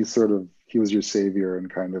shared, he was your savior and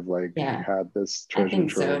kind of like had this treasure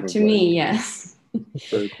trove. I think so. To me, yes.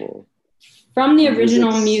 Very cool. From the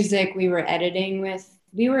original music we were editing with,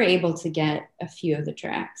 we were able to get a few of the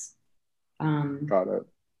tracks. Got it.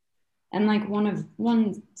 And like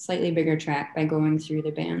one slightly bigger track by going through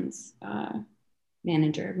the band's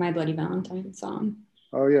manager, My Bloody Valentine song.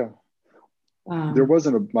 Oh yeah. There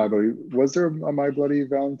wasn't was there a My Bloody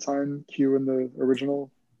Valentine cue in the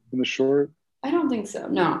original, in the short? I don't think so.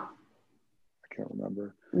 No. I can't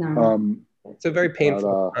remember. No. It's a very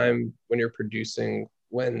painful time when you're producing,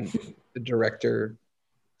 when the director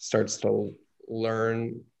starts to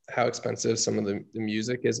learn how expensive some of the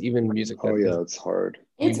music is, even music. It's hard.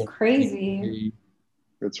 It's crazy.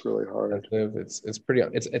 It's really hard. It's pretty.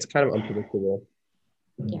 It's kind of unpredictable.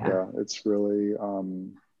 Yeah. It's really.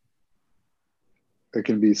 It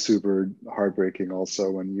can be super heartbreaking also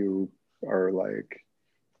when you are like,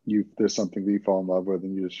 there's something that you fall in love with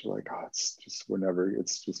and you just like, it's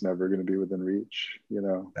just never going to be within reach, you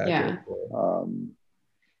know? Yeah.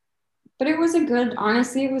 But it was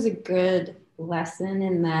honestly, it was a good lesson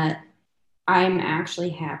in that I'm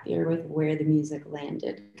actually happier with where the music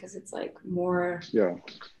landed, because it's like more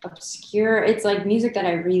obscure. It's like music that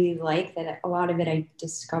I really like, that a lot of it I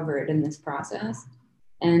discovered in this process.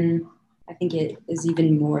 And I think it is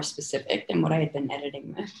even more specific than what I had been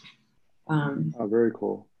editing with. Very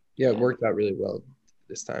cool. Yeah, it worked out really well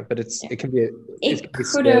this time, but it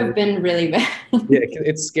could have been really bad.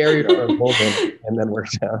 It's scary for a moment and then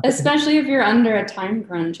worked out. Especially if you're under a time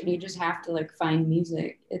crunch and you just have to like find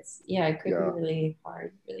music. It could be really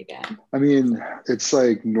hard, really bad. I mean, it's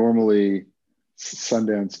like normally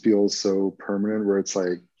Sundance feels so permanent, where it's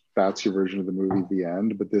like that's your version of the movie, the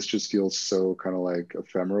end, but this just feels so kind of like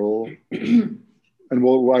ephemeral. And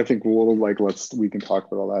I think we can talk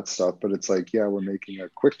about all that stuff, but it's like, we're making a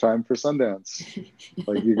quick time for Sundance.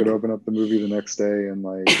 Like you could open up the movie the next day and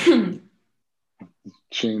like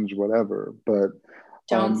change whatever, but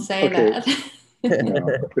don't say that.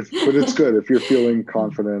 But it's good if you're feeling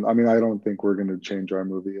confident. I mean, I don't think we're going to change our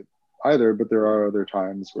movie either, but there are other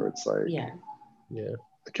times where it's like,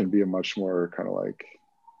 it can be a much more kind of like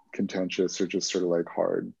contentious or just sort of like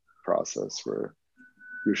hard process where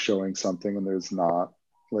you're showing something and there's not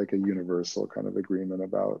like a universal kind of agreement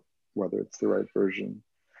about whether it's the right version.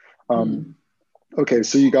 Okay,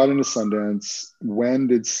 so you got into Sundance. When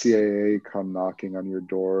did CAA come knocking on your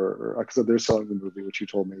door? Because they're selling the movie, which you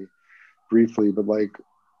told me briefly, but like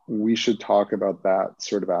we should talk about that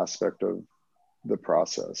sort of aspect of the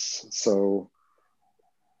process. So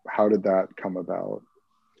how did that come about?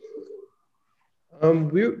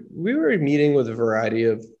 We were meeting with a variety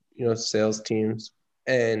of sales teams,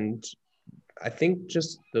 and I think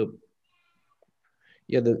just the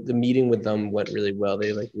meeting with them went really well.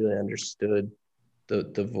 They like really understood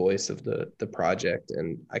the voice of the project,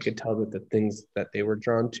 and I could tell that the things that they were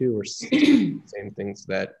drawn to were the same things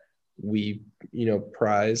that we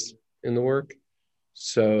prize in the work.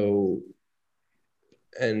 So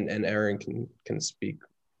and Aaron can speak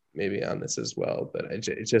maybe on this as well, but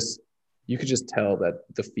it just you could just tell that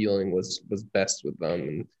the feeling was best with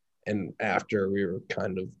them, and after we were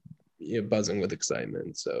kind of buzzing with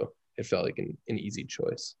excitement, so it felt like an easy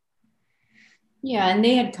choice. Yeah, and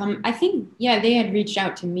they had come, I think, yeah, they had reached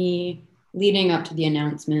out to me leading up to the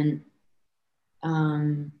announcement.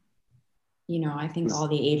 I think all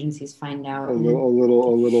the agencies find out. A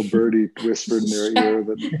little birdie whispered in their ear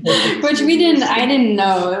that which I didn't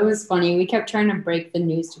know. It was funny. We kept trying to break the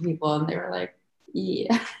news to people, and they were like,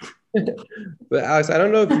 yeah. But Alex, I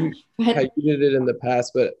don't know if how you did it in the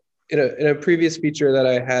past, but in a previous feature that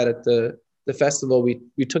I had at the festival, we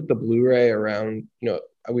took the Blu-ray around.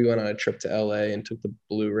 We went on a trip to LA and took the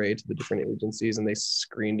Blu-ray to the different agencies, and they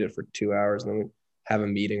screened it for 2 hours, and then we have a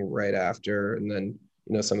meeting right after, and then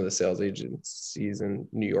some of the sales agencies in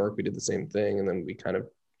New York, we did the same thing, and then we kind of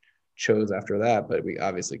chose after that, but we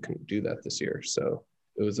obviously couldn't do that this year, so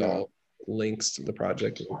it was all links to the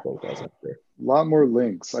project and phone calls after. A lot more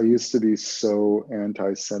links. I used to be so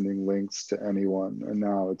anti sending links to anyone, and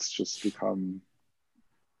now it's just become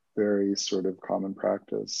very sort of common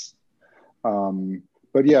practice.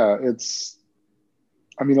 But yeah, a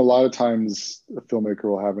lot of times a filmmaker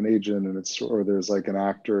will have an agent, and or there's like an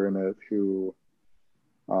actor in it who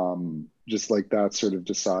just like that sort of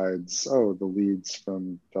decides, oh, the leads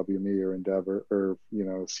from WME or Endeavor or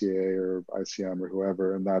CAA or ICM or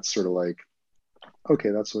whoever, and that's sort of like,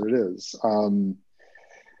 okay, that's what it is. And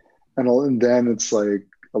then it's like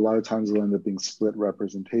a lot of times it'll end up being split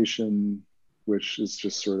representation, which is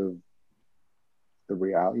just sort of the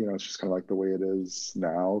reality. It's just kind of like the way it is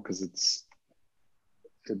now, because it's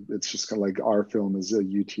just kind of like our film is a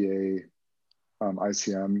UTA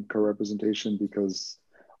ICM co-representation, because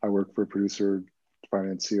I work for a producer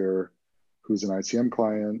financier who's an ICM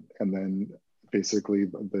client, and then basically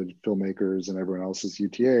the filmmakers and everyone else is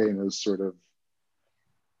UTA, and it was sort of,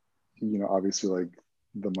 obviously like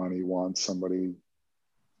the money wants somebody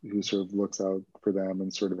who sort of looks out for them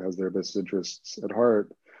and sort of has their best interests at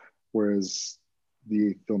heart, whereas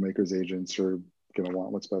the filmmakers' agents are going to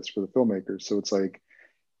want what's best for the filmmakers. So it's like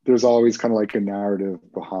there's always kind of like a narrative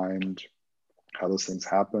behind how those things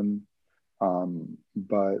happen,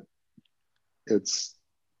 but it's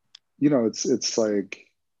it's like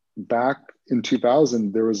back in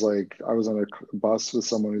 2000 there was like, I was on a bus with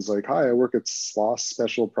someone who's like, hi, I work at Sloss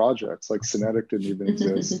Special Projects, like Cinetic didn't even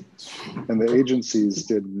exist, and the agencies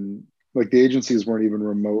weren't even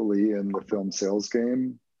remotely in the film sales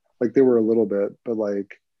game. Like they were a little bit, but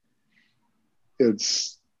like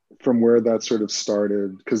it's from where that sort of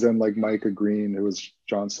started, because then like Micah Green, who was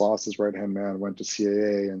John Sloss's right-hand man, went to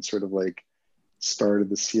CAA and sort of like started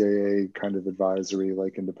the CAA kind of advisory,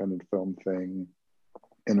 like independent film thing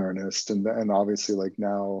in earnest. And obviously like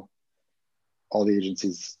now all the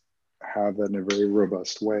agencies have that in a very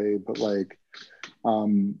robust way, but like,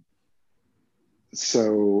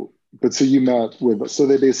 so you met with, so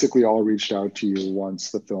they basically all reached out to you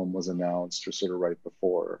once the film was announced, or sort of right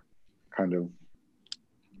before, kind of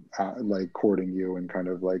like courting you and kind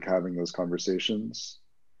of like having those conversations.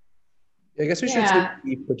 I guess we should say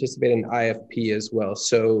we participate in IFP as well.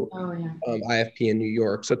 So IFP in New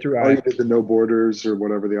York. So through IFP, you did the No Borders or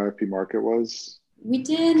whatever the IFP market was? We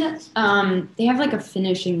did, they have like a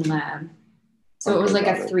finishing lab. So it was like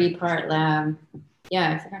a 3-part lab.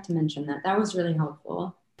 Yeah, I forgot to mention that. That was really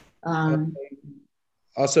helpful.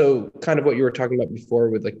 Also, kind of what you were talking about before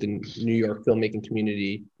with like the New York filmmaking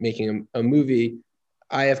community making a movie,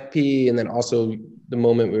 IFP, and then also the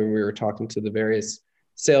moment when we were talking to the various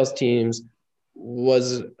sales teams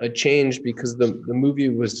was a change, because the movie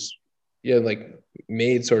was like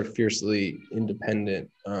made sort of fiercely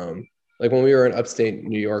independent. Like when we were in upstate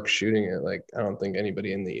New York shooting it, like I don't think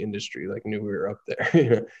anybody in the industry like knew we were up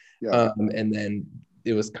there. And then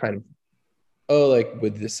it was kind of like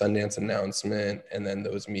with the Sundance announcement and then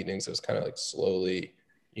those meetings, it was kind of like slowly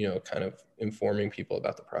kind of informing people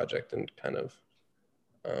about the project, and kind of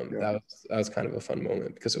that was kind of a fun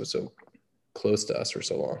moment, because it was so close to us for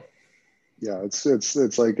so long. Yeah,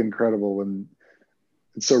 it's like incredible when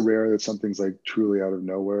it's so rare that something's like truly out of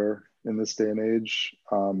nowhere in this day and age,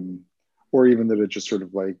 or even that it just sort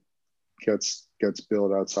of like gets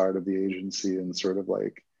built outside of the agency and sort of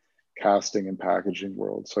like casting and packaging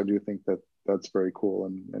world. So I do think that that's very cool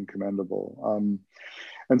and commendable.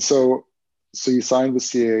 And so you signed with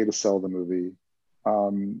CAA to sell the movie,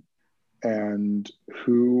 and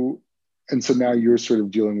so now you're sort of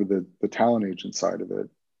dealing with the talent agent side of it,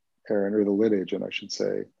 Aaron, or the lit agent, I should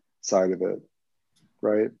say, side of it,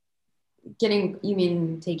 right? You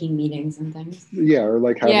mean taking meetings and things? Yeah, or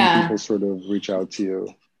like having people sort of reach out to you.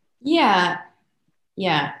 Yeah.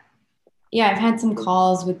 I've had some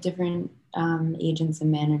calls with different agents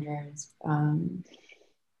and managers.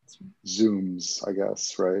 Zooms, I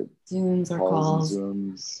guess, right? Zooms or calls.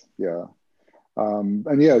 And Zooms, yeah.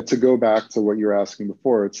 And yeah, to go back to what you were asking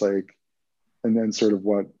before, it's like, and then sort of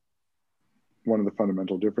what one of the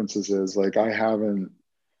fundamental differences is, like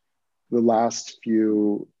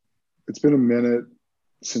it's been a minute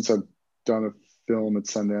since I've done a film at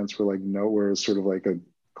Sundance where it's sort of like a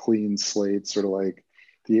clean slate, sort of like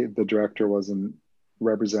the director wasn't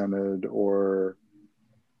represented, or,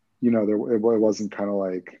 it wasn't kind of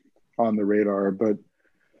like on the radar. But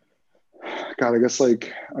God, I guess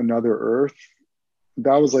like Another Earth,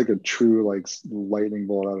 that was like a true like lightning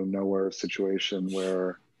bolt out of nowhere situation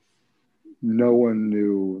where no one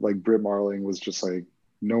knew, like Britt Marling was just like,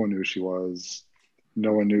 no one knew who she was.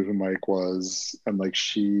 No one knew who Mike was. And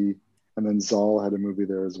then Zal had a movie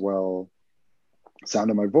there as well, Sound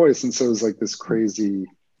of My Voice. And so it was like this crazy,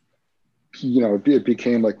 it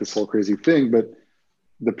became like this whole crazy thing, but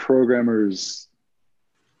the programmers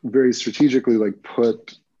very strategically like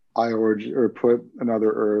put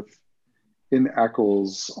Another Earth in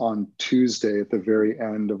Eccles on Tuesday at the very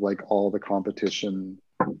end of like all the competition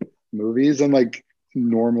movies. And like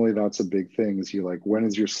normally that's a big thing, is you like, when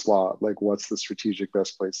is your slot? Like, what's the strategic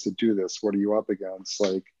best place to do this? What are you up against?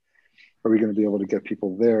 Like, are we going to be able to get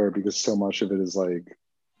people there? Because so much of it is like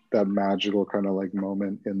that magical kind of like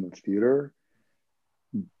moment in the theater.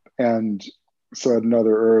 And so at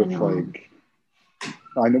Another Earth, like,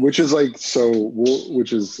 I know, which is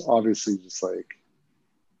obviously just like,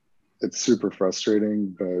 it's super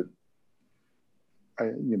frustrating, but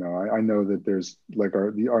I know that there's like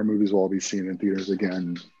our movies will all be seen in theaters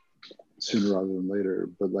again sooner rather than later.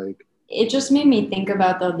 But like, it just made me think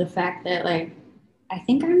about the fact that like, I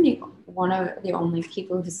think I'm one of the only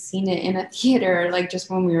people who's seen it in a theater, like just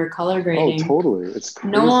when we were color grading. Oh, totally. It's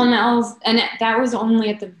crazy. No one else. And that was only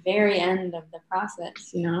at the very end of the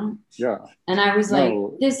process, Yeah. And I was like,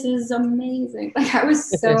 this is amazing. Like, I was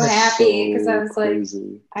so happy because I was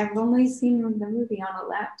crazy. Like, I've only seen the movie on a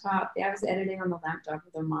laptop. I was editing on the laptop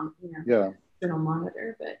with a external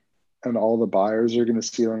monitor, but. And all the buyers are going to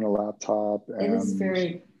see it on a laptop. And it is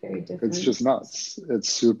very, very different. It's just nuts. It's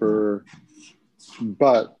super.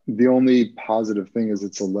 But the only positive thing is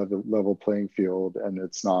it's a level playing field, and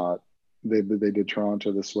it's not. They did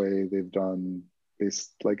Toronto this way. They've done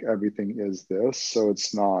like everything is this, so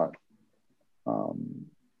it's not.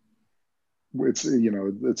 It's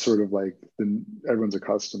it's sort of like everyone's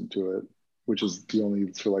accustomed to it, which is the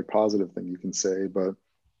only sort of like positive thing you can say. But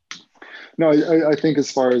no, I think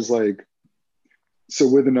as far as like, so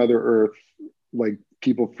with Another Earth, like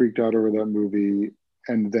people freaked out over that movie.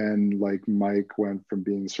 And then like Mike went from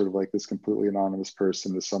being sort of like this completely anonymous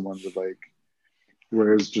person to someone with like,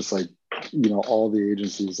 where it's just like, all the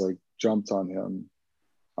agencies like jumped on him.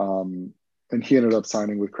 And he ended up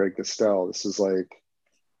signing with Craig Castell. This is like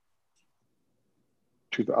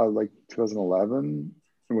 2011.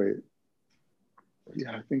 Wait.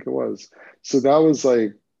 Yeah, I think it was. So that was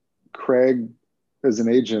like Craig as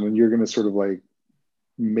an agent, and you're going to sort of like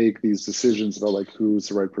make these decisions about like who's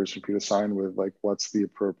the right person for you to sign with, like what's the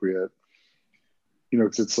appropriate,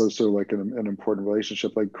 because it's sort of like an important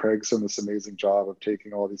relationship. Like Craig's done this amazing job of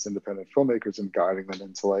taking all these independent filmmakers and guiding them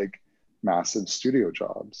into like massive studio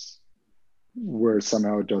jobs where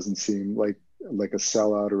somehow it doesn't seem like a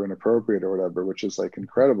sellout or inappropriate or whatever, which is like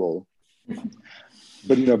incredible.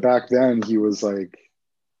 But back then he was like,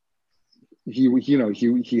 he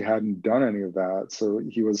hadn't done any of that, so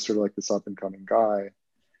he was sort of like this up and coming guy.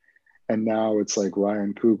 And now it's like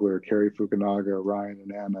Ryan Coogler, Cary Fukunaga, Ryan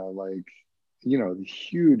and Anna, like, the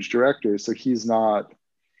huge directors. So he's not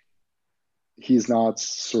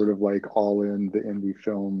sort of like all in the indie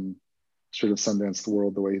film sort of Sundance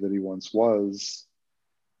world the way that he once was.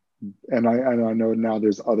 And I know now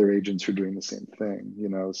there's other agents who are doing the same thing,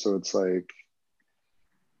 so it's like,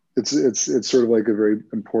 it's sort of like a very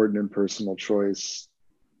important and personal choice.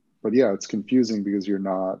 But yeah, it's confusing because you're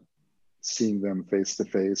not seeing them face to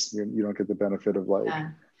face. You don't get the benefit of like. Yeah.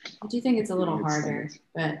 I do think it's a little being harder,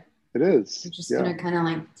 extended. but It is. I'm just gonna kind of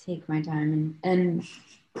like take my time and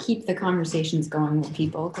keep the conversations going with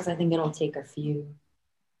people, because I think it'll take a few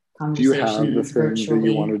Do you have the conversations thing virtually. that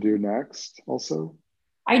you want to do next also?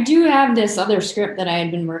 I do have this other script that I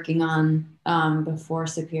had been working on before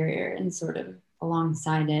Superior, and sort of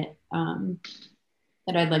alongside it,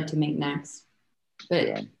 that I'd like to make next.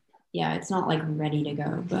 But yeah, it's not like ready to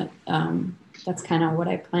go, but that's kind of what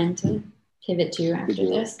I plan to pivot to after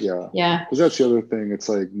this. Yeah. Because that's the other thing. It's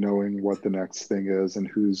like knowing what the next thing is and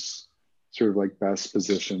who's sort of like best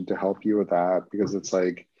positioned to help you with that. Because it's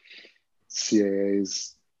like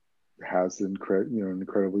CAA's has an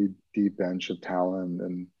incredibly deep bench of talent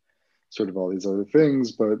and sort of all these other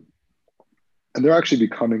things, and they're actually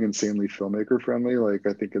becoming insanely filmmaker friendly. Like,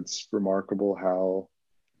 I think it's remarkable how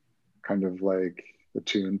kind of like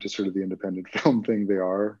attuned to sort of the independent film thing they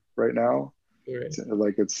are right now. Right.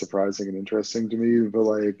 Like, it's surprising and interesting to me, but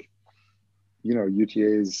like,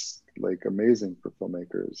 UTA is like amazing for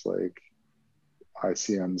filmmakers. Like,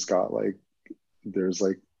 ICM's got like, there's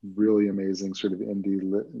like really amazing sort of indie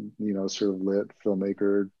lit, sort of lit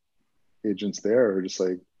filmmaker agents there are just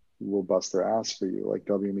like, will bust their ass for you. Like,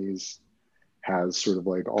 WME's has sort of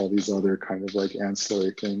like all these other kind of like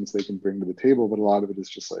ancillary things they can bring to the table, but a lot of it is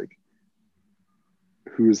just like,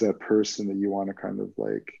 who is that person that you want to kind of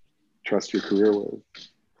like trust your career with,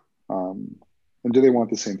 and do they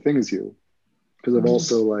want the same thing as you? Because I've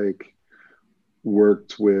also like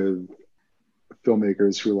worked with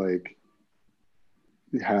filmmakers who like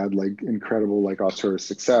had like incredible like auteur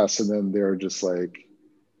success, and then they're just like,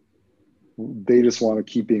 they just want to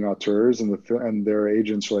keep being auteurs, and their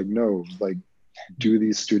agents are like, no, like, do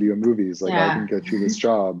these studio movies, like, I can get you this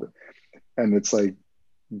job. And it's like,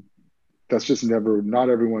 that's just not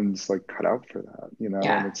everyone's like cut out for that,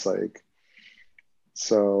 and it's like,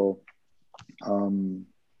 so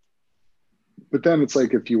but then it's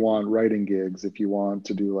like, if you want writing gigs, if you want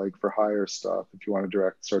to do like for hire stuff, if you want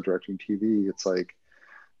to start directing TV, it's like,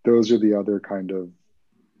 those are the other kind of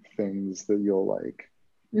things that you'll like,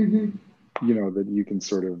 that you can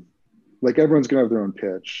sort of like, everyone's gonna have their own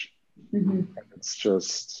pitch. And it's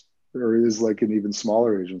just, or is like an even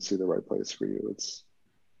smaller agency the right place for you? It's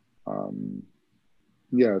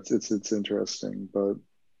it's interesting, but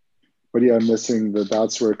yeah, I'm missing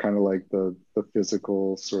that's where kind of like the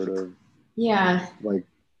physical sort of like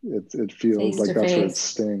it feels like that's where it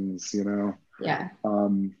stings, and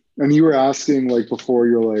you were asking like before,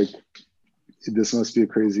 you're like, this must be a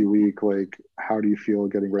crazy week, like, how do you feel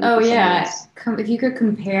getting ready for Sundance? If you could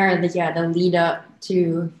compare the lead up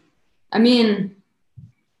to, I mean,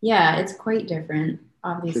 it's quite different,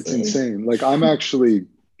 obviously. It's insane. Like, I'm actually,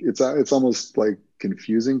 it's almost like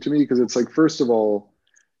confusing to me, because it's like, first of all,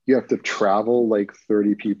 you have to travel like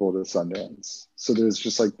 30 people to Sundance. So there's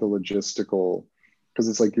just like the logistical, because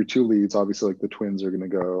it's like your two leads, obviously like the twins are going to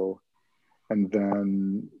go. And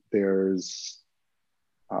then there's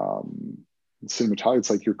cinematography, it's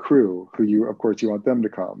like your crew, who you want them to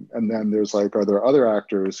come. And then there's like, are there other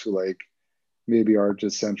actors who like maybe are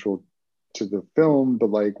just central to the film, but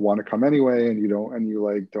like want to come anyway, and you don't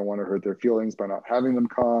want to hurt their feelings by not having them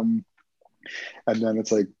come. And then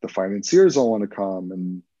it's like the financiers all want to come,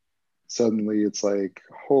 and suddenly it's like,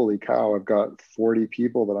 holy cow, I've got 40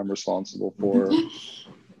 people that I'm responsible for,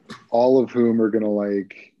 all of whom are gonna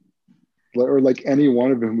like, or like any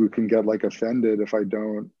one of them who can get like offended if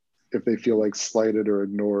they feel like slighted or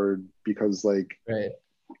ignored, because like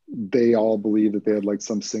they all believe that they had like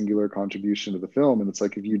some singular contribution to the film. And it's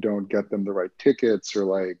like, if you don't get them the right tickets, or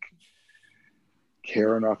like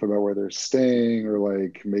care enough about where they're staying, or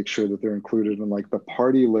like make sure that they're included in like the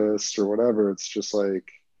party list or whatever, it's just like,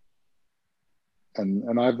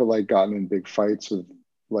 and I've like gotten in big fights with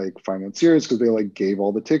like financiers because they like gave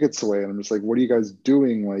all the tickets away, and I'm just like, what are you guys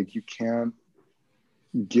doing? Like, you can't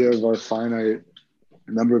give our finite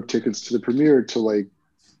number of tickets to the premiere to like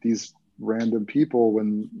these random people,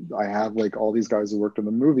 when I have like all these guys who worked on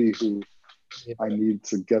the movie who I need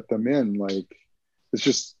to get them in. Like, it's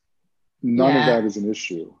just, none of that is an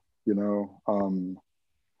issue,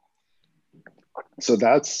 so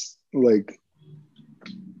that's like,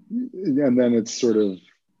 and then it's sort of,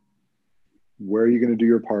 where are you going to do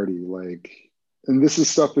your party? Like, and this is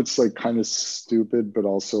stuff that's like kind of stupid, but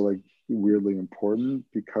also like weirdly important,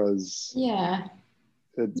 because I'm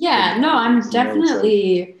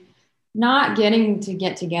definitely not getting to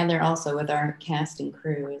get together also with our cast and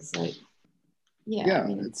crew is like, I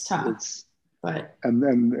mean, it's tough. But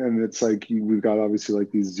and it's like, we've got obviously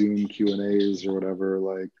like these Zoom Q&As or whatever,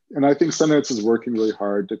 like, and I think Sundance is working really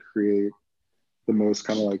hard to create the most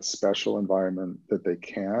kind of like special environment that they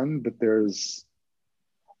can, but there's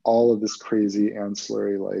all of this crazy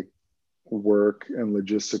ancillary like work and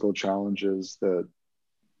logistical challenges that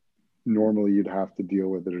normally you'd have to deal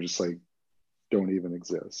with that are just like don't even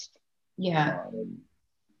exist. Yeah.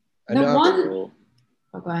 I know.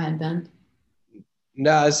 Oh, go ahead, Ben.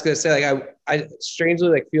 No, I was gonna say like I strangely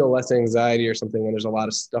like feel less anxiety or something when there's a lot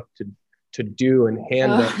of stuff to do and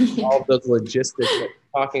handle. Yeah. All of those logistics that you're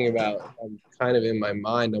talking about. I'm kind of in my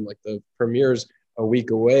mind. I'm like, the premiere's a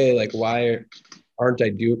week away. Like, why aren't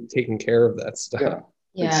I taking care of that stuff?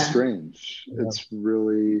 Yeah. It's strange. Yeah. It's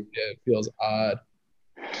really, it feels odd.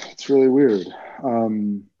 It's really weird.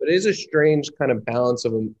 But it is a strange kind of balance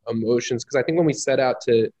of emotions, because I think when we set out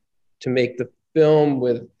to make the film,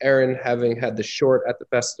 with Aaron having had the short at the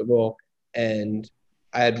festival, and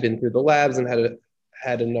I had been through the labs and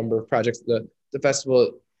had a number of projects at the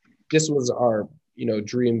festival, this was our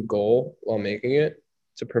dream goal while making it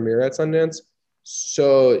to premiere at Sundance.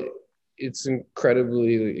 So it's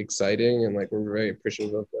incredibly exciting, and like we're very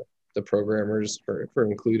appreciative of the programmers for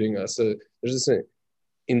including us. So there's this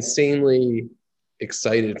insanely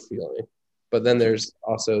excited feeling, but then there's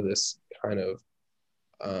also this kind of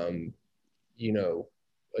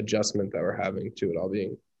adjustment that we're having to it all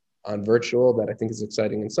being on virtual, that I think is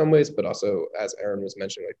exciting in some ways, but also, as Aaron was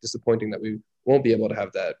mentioning, like disappointing that we won't be able to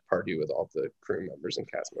have that party with all the crew members and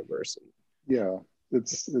cast members. Yeah,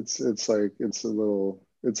 it's like it's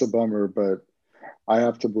a bummer, but I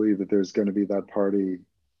have to believe that there's going to be that party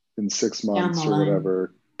in 6 months or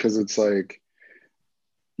whatever, because it's like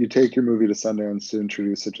you take your movie to Sundance to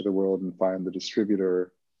introduce it to the world and find the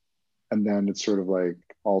distributor, and then it's sort of like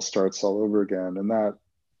all starts all over again. And that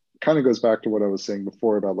kind of goes back to what I was saying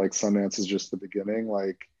before about like Sundance is just the beginning.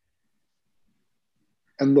 Like,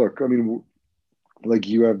 and look, I mean, like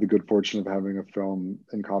you have the good fortune of having a film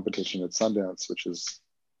in competition at Sundance, which is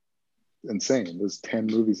insane. There's 10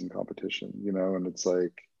 movies in competition, and it's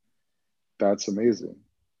like, that's amazing.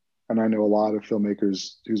 And I know a lot of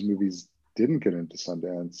filmmakers whose movies didn't get into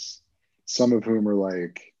Sundance, some of whom are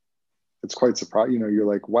like, it's quite surprising, you're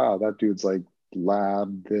like, wow, that dude's like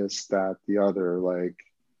lab, this, that, the other. Like,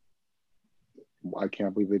 I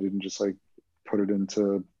can't believe they didn't just like put it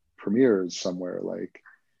into premieres somewhere. Like,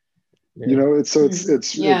 it's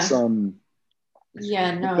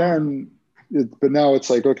but now it's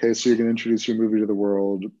like, okay, so you're going to introduce your movie to the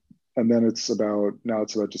world, and then it's about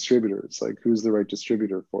distributors. Like, who's the right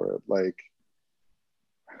distributor for it? Like,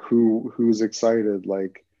 who's excited?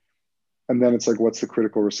 Like, and then it's like, what's the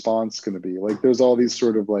critical response going to be? Like, there's all these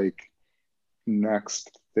sort of like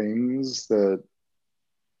next things that,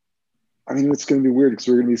 I mean, it's going to be weird because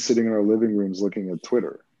we're going to be sitting in our living rooms looking at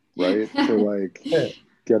Twitter, right? For like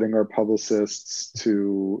getting our publicists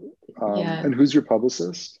to, and who's your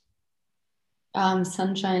publicist?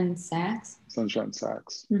 Sunshine Sachs. Sunshine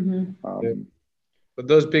Sachs. Mm-hmm. But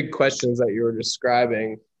those big questions that you were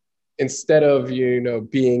describing, instead of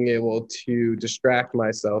being able to distract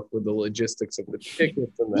myself with the logistics of the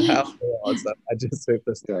tickets and the house and all that stuff, I just have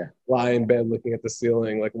to lie in bed looking at the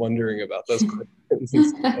ceiling, like wondering about those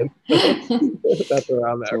questions. That's where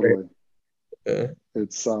I'm at. Totally. Right? Yeah.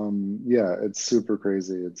 It's it's super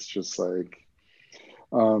crazy. It's just like,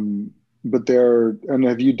 but and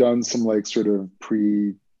have you done some like sort of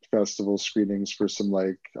pre-festival screenings for some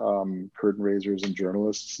like curtain raisers and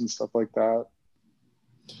journalists and stuff like that?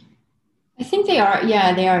 I think they are.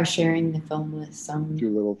 Yeah, they are sharing the film with some. Do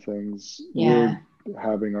little things. Yeah. We're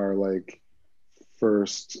having our like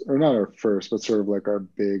first, or not our first, but sort of like our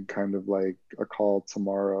big kind of like a call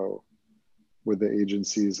tomorrow with the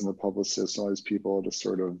agencies and the publicists and all these people to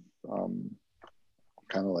sort of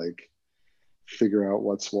kind of like figure out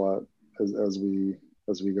what's what as we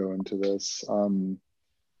go into this.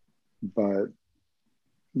 But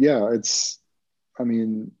yeah, it's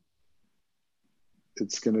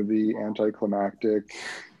going to be anticlimactic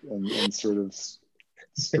and sort of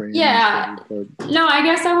strange. Yeah. No, I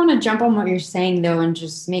guess I want to jump on what you're saying though, and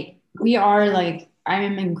just I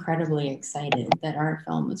am incredibly excited that our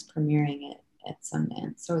film is premiering at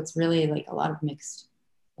Sundance. So it's really like a lot of mixed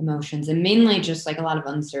emotions, and mainly just like a lot of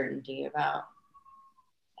uncertainty about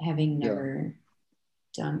having never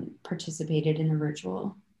participated in a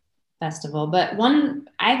virtual festival. But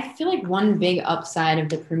I feel like one big upside of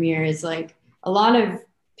the premiere is like a lot of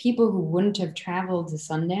people who wouldn't have traveled to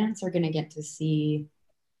Sundance are going to get to see,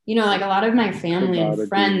 like a lot of my family and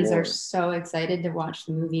friends are so excited to watch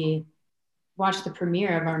the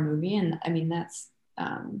premiere of our movie. And I mean, that's,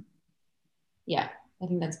 I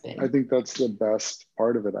think that's big. I think that's the best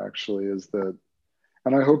part of it actually, is that,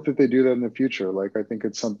 and I hope that they do that in the future. Like, I think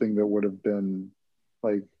it's something that would have been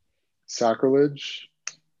like sacrilege,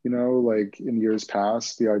 you know, like in years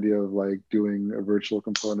past, the idea of like doing a virtual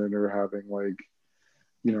component or having like,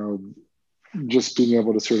 you know, just being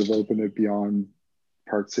able to sort of open it beyond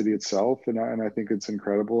Park City itself. And I think it's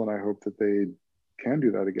incredible. And I hope that they can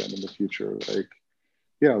do that again in the future. Like,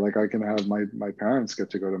 yeah, like I can have my parents get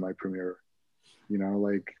to go to my premiere, you know,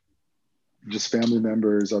 like just family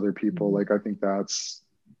members, other people. Like, I think that's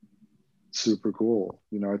super cool.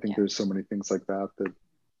 You know, I think there's so many things like that that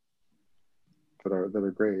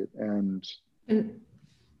are great. And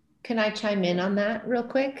can I chime in on that real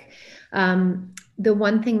quick? The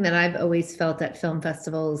one thing that I've always felt at film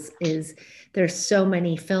festivals is there's so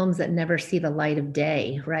many films that never see the light of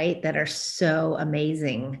day, right? That are so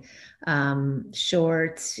amazing.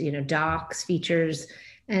 Shorts, you know, docs, features.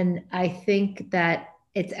 And I think that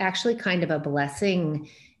it's actually kind of a blessing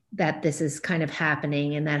that this is kind of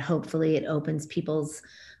happening and that hopefully it opens people's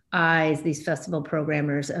eyes, these festival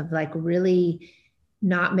programmers, of like really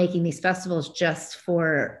not making these festivals just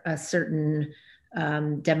for a certain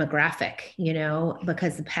demographic, you know,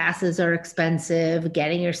 because the passes are expensive,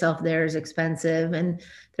 getting yourself there is expensive. And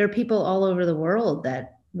there are people all over the world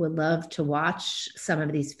that would love to watch some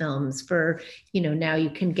of these films for, you know, now you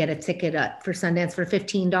can get a ticket for Sundance for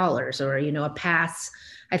 $15 or, you know, a pass.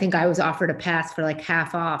 I think I was offered a pass for like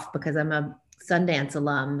half off because I'm a Sundance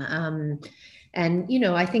alum. And, you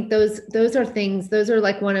know, I think those are things, those are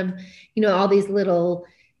like one of, you know, all these little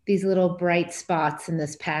bright spots in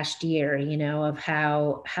this past year, you know, of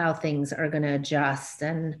how things are going to adjust.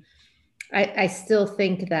 And I still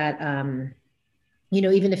think that, you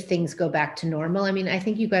know, even if things go back to normal, I mean, I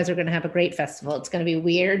think you guys are going to have a great festival. It's going to be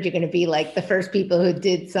weird. You're going to be like the first people who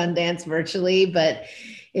did Sundance virtually, but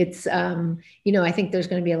it's, you know, I think there's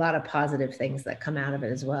going to be a lot of positive things that come out of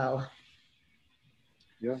it as well.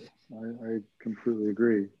 Yeah, I completely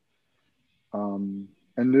agree. And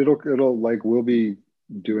it'll like, we'll be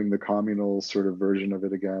doing the communal sort of version of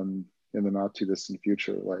it again in the not too distant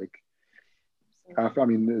future. Like, after, I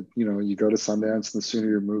mean, you know, you go to Sundance, and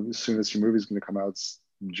the soonest your movie's going to come out, it's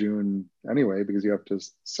June anyway, because you have to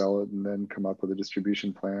sell it and then come up with a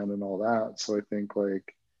distribution plan and all that. So I think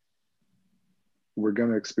like we're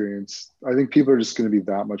going to experience, I think people are just going to be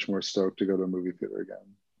that much more stoked to go to a movie theater again,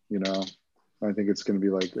 you know. I think it's going to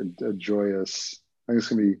be like a joyous, I think it's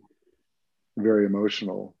going to be very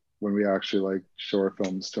emotional when we actually like show our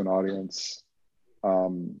films to an audience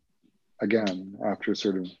again, after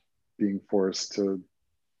sort of being forced to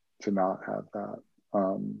not have that.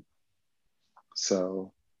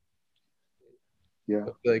 So yeah,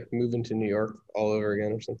 like moving to New York all over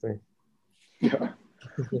again or something. Yeah.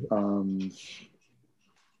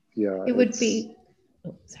 Yeah, it would be,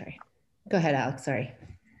 oh, sorry, go ahead, Alex. Sorry.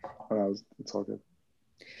 It's all good.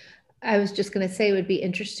 I was just going to say it would be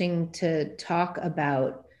interesting to talk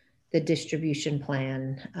about the distribution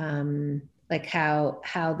plan, like how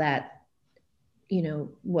that, you know,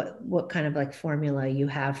 what kind of like formula you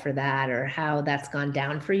have for that, or how that's gone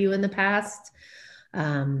down for you in the past,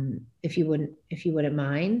 if you wouldn't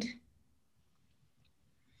mind.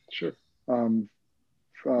 Sure.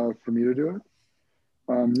 For me to do it.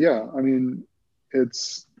 Yeah, I mean,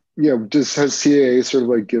 it's, yeah, just has CAA sort of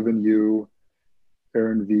like given you,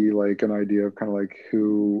 Aaron V, like an idea of kind of like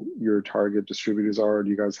who your target distributors are? Do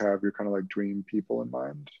you guys have your kind of like dream people in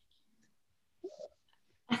mind?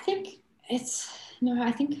 I think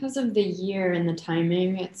I think because of the year and the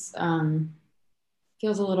timing, it's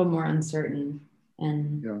feels a little more uncertain,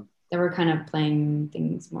 and that we're kind of playing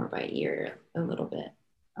things more by ear a little bit.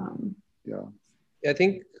 Yeah, I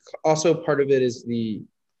think also part of it is the,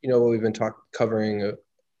 you know, what we've been covering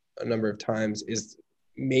a number of times is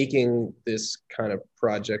making this kind of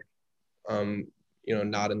project, you know,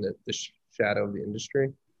 not in the shadow of the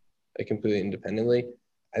industry, like completely independently.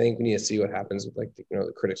 I think we need to see what happens with like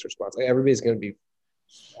the critics' response. Like everybody's going to be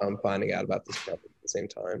finding out about this project at the same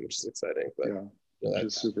time, which is exciting. But yeah, which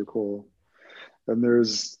is super cool. And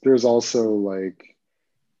there's also like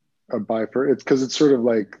a it's because it's sort of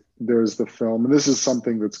like there's the film, and this is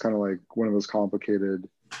something that's kind of like one of those complicated.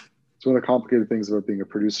 It's one of the complicated things about being a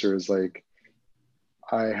producer is like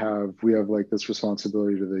we have like this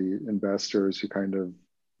responsibility to the investors who kind of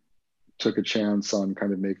took a chance on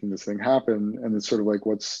kind of making this thing happen, and it's sort of like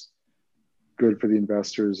what's good for the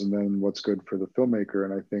investors and then what's good for the filmmaker.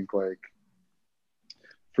 And I think like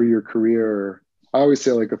for your career, I always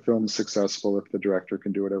say like a film's successful if the director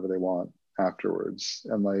can do whatever they want afterwards,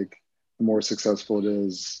 and like the more successful it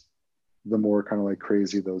is, the more kind of like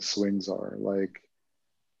crazy those swings are, like,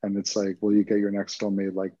 and it's like, will you get your next film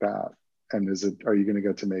made like that? And are you going to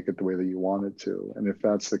get to make it the way that you want it to? And if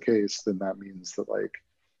that's the case, then that means that like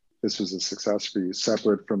this was a success for you,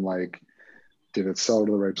 separate from like, did it sell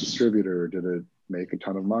to the right distributor? Did it make a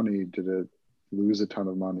ton of money? Did it lose a ton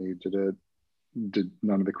of money? Did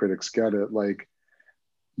none of the critics get it? Like,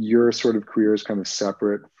 your sort of career is kind of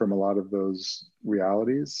separate from a lot of those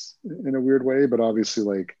realities in a weird way. But obviously,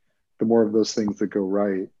 like, the more of those things that go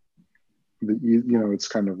right, it's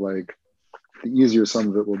kind of like the easier some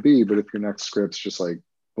of it will be. But if your next script's just like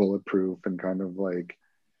bulletproof and kind of like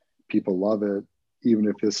people love it, even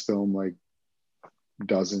if this film like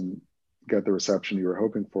doesn't get the reception you were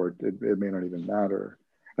hoping for, it may not even matter.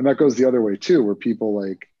 And that goes the other way too, where people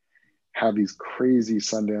like have these crazy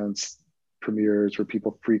Sundance premieres where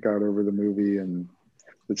people freak out over the movie and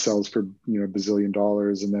it sells for bazillion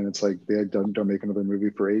dollars, and then it's like they don't make another movie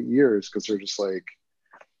for 8 years because they're just like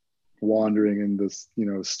wandering in this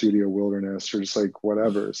studio wilderness or just like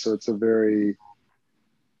whatever. So it's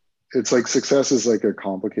like success is like a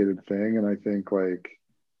complicated thing, and I think like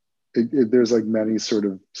there's like many sort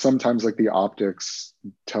of, sometimes like the optics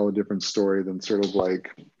tell a different story than sort of like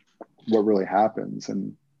what really happens.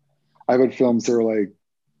 And I've had films that are like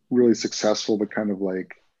really successful but kind of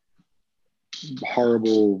like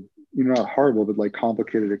horrible, not horrible, but like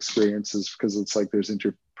complicated experiences, because it's like there's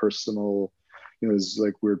interpersonal, there's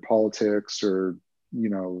like weird politics or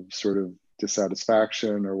sort of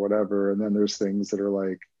dissatisfaction or whatever. And then there's things that are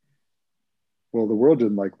like, well, the world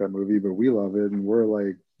didn't like that movie, but we love it and we're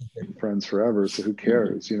like friends forever, so who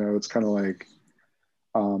cares? It's kind of like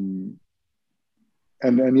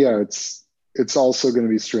and yeah, it's also going to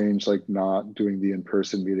be strange, like not doing the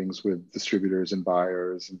in-person meetings with distributors and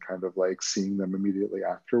buyers and kind of like seeing them immediately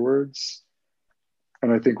afterwards.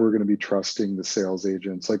 And I think we're going to be trusting the sales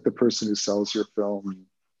agents, like the person who sells your film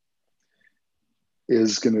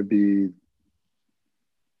is going to be,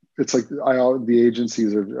 it's like the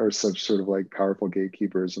agencies are such sort of like powerful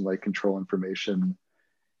gatekeepers and like control information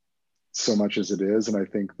so much as it is. And I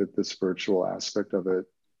think that this virtual aspect of it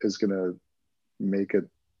is going to make it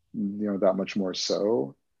that much more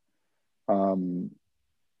so,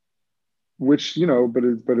 which but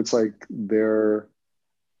it's like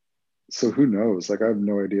so who knows, like I have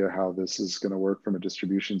no idea how this is going to work from a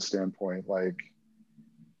distribution standpoint. Like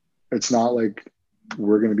it's not like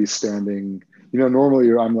we're going to be standing,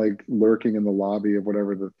 normally I'm like lurking in the lobby of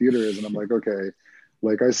whatever the theater is, and I'm like, okay,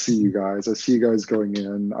 like I see you guys going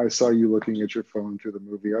in, I saw you looking at your phone through the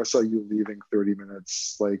movie, I saw you leaving 30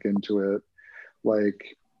 minutes like into it,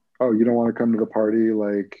 like, oh, you don't want to come to the party,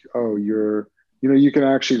 like, oh, you can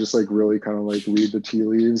actually just like really kind of like read the tea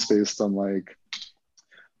leaves based on like,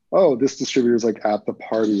 oh, this distributor is like at the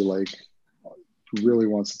party, like really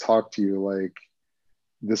wants to talk to you, like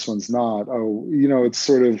this one's not. Oh, it's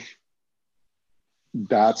sort of,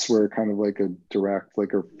 that's where kind of like a direct,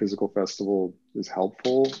 like a physical festival is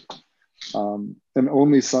helpful. And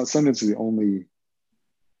only Sundance is the only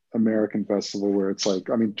American festival where it's like,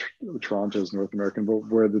 I mean, Toronto is North American, but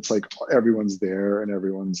where it's like everyone's there and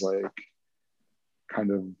everyone's like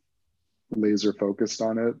kind of laser focused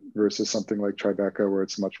on it, versus something like Tribeca where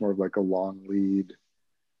it's much more of like a long lead.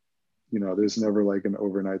 There's never like an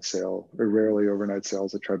overnight sale, or rarely overnight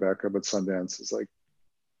sales at Tribeca, but Sundance is like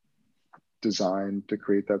designed to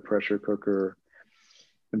create that pressure cooker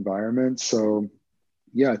environment. So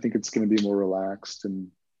yeah, I think it's going to be more relaxed and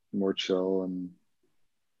more chill, and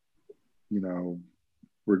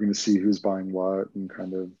we're going to see who's buying what and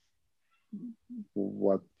kind of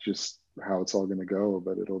what, just how it's all going to go.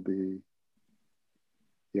 But it'll be,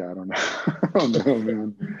 yeah, I don't know. I don't know,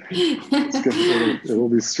 man. It'll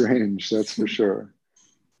be strange, that's for sure.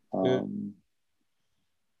 I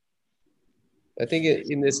think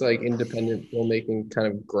in this like independent filmmaking kind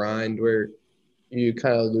of grind where you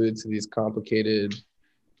kind of allude to these complicated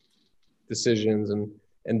decisions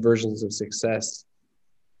and versions of success,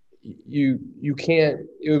 you can't,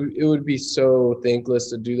 it would be so thankless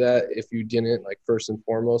to do that if you didn't, like, first and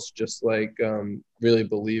foremost, just like really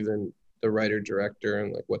believe in the writer director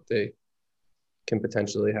and like what they can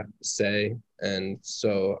potentially have to say. And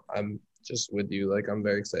so I'm just with you, like I'm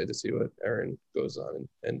very excited to see what Erin goes on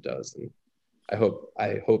and does, and I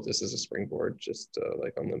hope this is a springboard, just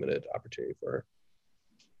like unlimited opportunity for her.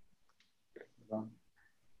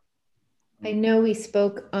 I know we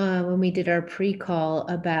spoke when we did our pre-call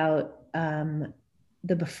about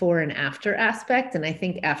the before and after aspect. And I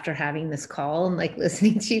think after having this call and like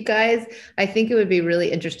listening to you guys, I think it would be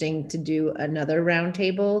really interesting to do another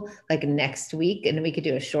roundtable like next week. And we could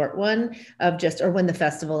do a short one of just, or when the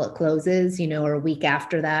festival closes, or a week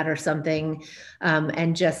after that or something,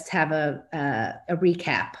 and just have a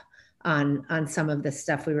recap on some of the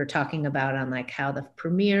stuff we were talking about, on like how the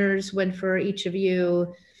premieres went for each of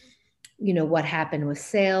you, what happened with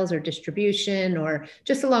sales or distribution or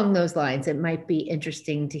just along those lines. It might be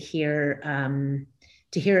interesting to hear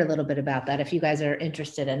a little bit about that if you guys are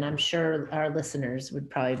interested. And I'm sure our listeners would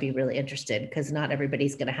probably be really interested because not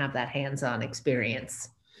everybody's going to have that hands-on experience.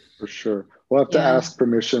 For sure. We'll have to ask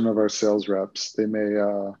permission of our sales reps. They may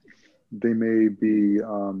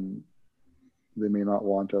not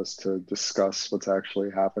want us to discuss what's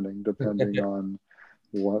actually happening, depending on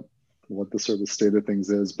what the sort of state of things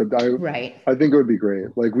is. But I think it would be great.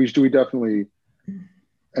 Like we definitely,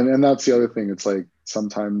 and that's the other thing. It's like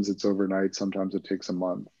sometimes it's overnight, sometimes it takes a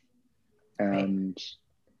month. And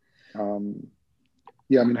I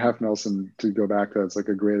mean, Half Nelson, to go back to that, it's like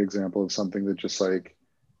a great example of something that just like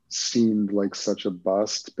seemed like such a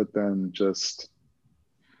bust, but then just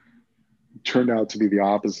turned out to be the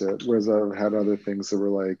opposite. Whereas I've had other things that were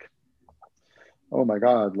like, oh my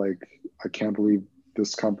God, like I can't believe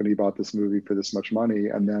this company bought this movie for this much money.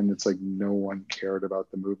 And then it's like no one cared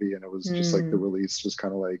about the movie. And it was just like the release was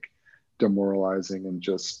kind of like demoralizing and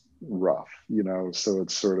just rough, So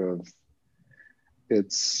it's sort of,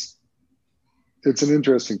 it's an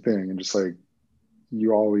interesting thing. And just like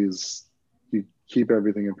you keep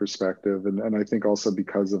everything in perspective. And I think also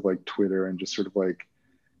because of like Twitter and just sort of like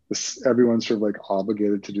this, everyone's sort of like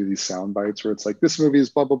obligated to do these sound bites where it's like, this movie is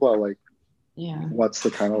blah, blah, blah. Like, what's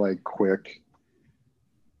the kind of like quick,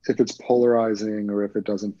 if it's polarizing or if it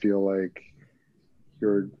doesn't feel like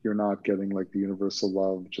you're not getting like the universal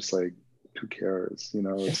love, just like, who cares?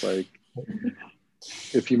 It's like,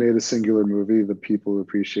 if you made a singular movie, the people who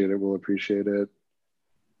appreciate it will appreciate it.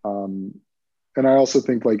 And I also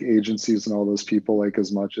think like agencies and all those people, like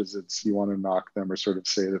as much as it's, you want to knock them or sort of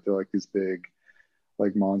say that they're like these big,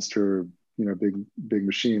 like monster, big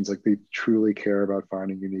machines, like they truly care about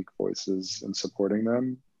finding unique voices and supporting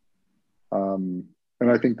them. And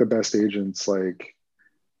I think the best agents, like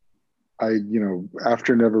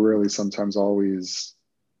after Never Rarely, Sometimes Always,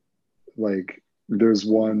 like there's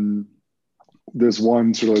one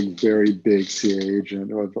sort of like very big CA agent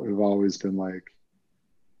who've always been like,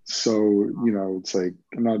 so, it's like,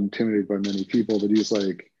 I'm not intimidated by many people, but he's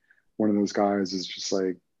like, one of those guys is just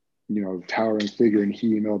like, towering figure. And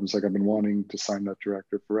he emailed, it's like, I've been wanting to sign that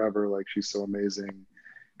director forever. Like, she's so amazing.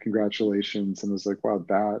 Congratulations. And it was like, wow,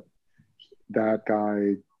 that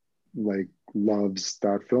guy like loves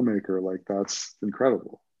that filmmaker. Like, that's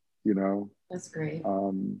incredible, That's great.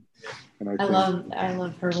 And I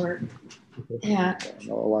love her work. Yeah.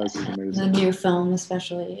 Eliza's amazing. The new film,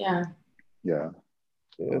 especially. Yeah. Yeah.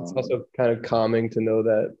 It's also kind of calming to know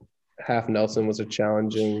that Half Nelson was a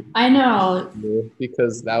challenging. I know.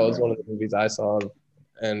 Because that was one of the movies I saw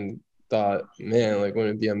and thought, man, like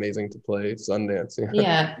wouldn't it be amazing to play Sundance?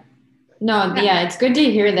 Yeah. No, yeah, it's good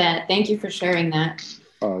to hear that. Thank you for sharing that.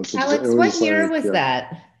 Alex, what year was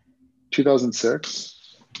that?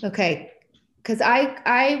 2006. Okay. Because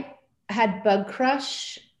I had Bug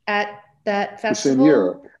Crush at that festival. The same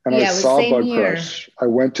year. And I saw Bug Crush. I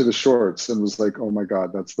went to the shorts and was like, oh my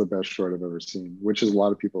God, that's the best short I've ever seen, which is a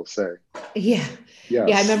lot of people say. Yeah. Yes.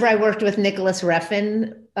 Yeah. I remember I worked with Nicholas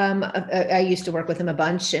Refn. I used to work with him a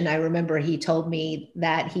bunch. And I remember he told me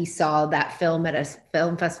that he saw that film at a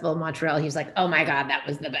film festival in Montreal. He was like, oh my God, that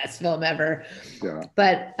was the best film ever. Yeah.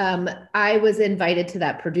 But I was invited to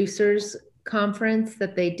that producers conference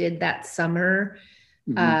that they did that summer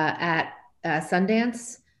at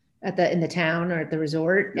Sundance. In the town or at the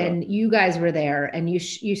resort, and you guys were there, and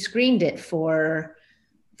you screened it for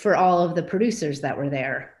all of the producers that were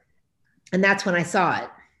there, and that's when I saw it.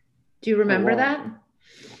 Do you remember that?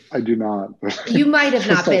 I do not. You might have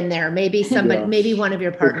not been there. Maybe somebody, maybe one of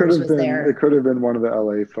your partners was there. It could have been one of the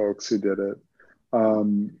LA folks who did it,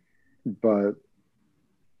 but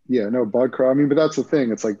yeah, no, Bug Crush. I mean, but that's the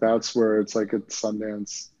thing. It's like that's where it's like at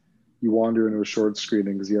Sundance, you wander into a short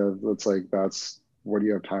screening because it's like that's. What do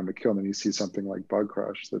you have time to kill? And then you see something like Bug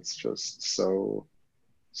Crush that's just so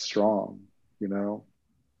strong, and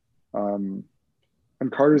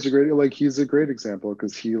Carter's he's a great example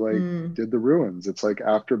because he did The Ruins. It's like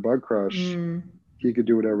after Bug Crush, he could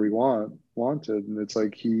do whatever he wanted. And it's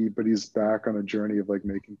like but he's back on a journey of like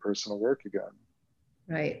making personal work again.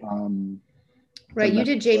 Right. Right. You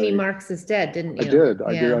did Jamie Marks is Dead, didn't you? I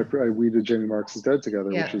did. We did Jamie Marks is Dead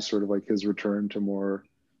together, which is sort of like his return to more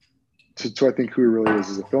to I think who he really is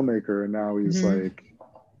as a filmmaker. And now he's like,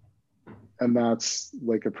 and that's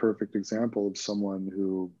like a perfect example of someone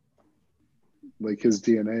who like his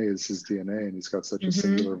DNA is his DNA and he's got such a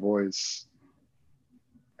singular voice.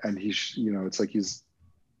 And it's like he's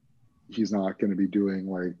not going to be doing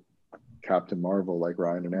like Captain Marvel like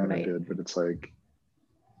Ryan and Anna did, but it's like,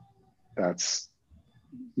 that's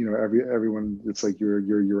you know, everyone, it's like you're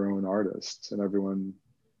your own artist, and everyone,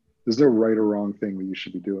 there's no right or wrong thing that you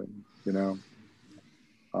should be doing, you know.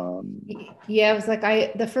 Yeah, it was like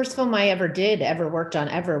the first film I ever worked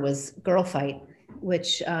on was Girl Fight,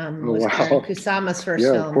 which Oh was Karen wow. Kusama's first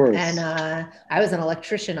Yeah, of film. course. And I was an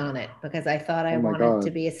electrician on it because I thought I Oh my wanted to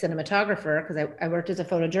God. be a cinematographer because I worked as a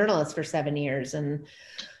photojournalist for 7 years. And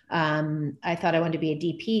I thought I wanted to be a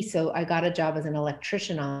DP. So I got a job as an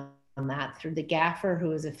electrician on that through the gaffer, who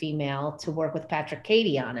was a female, to work with Patrick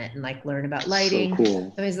Cady on it and like learn about So lighting.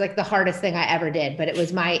 cool. It was like the hardest thing I ever did, but it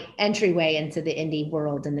was my entryway into the indie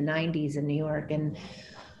world in the 90s in New York. And,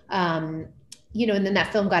 you know, and then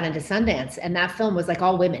that film got into Sundance, and that film was like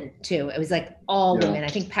all women too. It was like all Yeah. women. I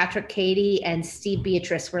think Patrick Cady and Steve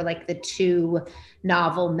Beatrice were like the two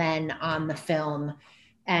novel men on the film.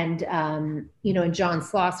 And, you know, and John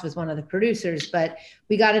Sloss was one of the producers, but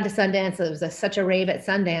we got into Sundance. It was such a rave at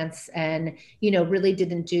Sundance, and, you know, really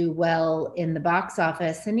didn't do well in the box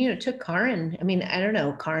office. And, you know, it took Karin. I mean, I don't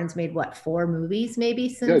know, Karin's made what, 4 movies maybe Yeah,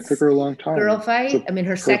 it took since her a long time. Girl It's Fight. a I mean,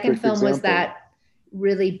 her second perfect film was example. that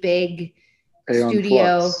really big Aeon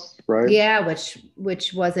studio, Flux, right? yeah,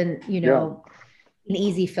 which wasn't, you know, an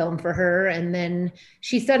easy film for her. And then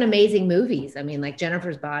she's done amazing movies. I mean, like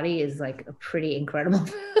Jennifer's Body is like a pretty incredible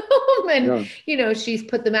film, and you know, she's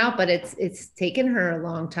put them out, but it's taken her a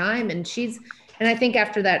long time. And I think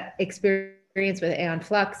after that experience with Aeon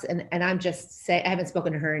Flux, and I'm just say I haven't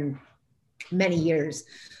spoken to her in many years,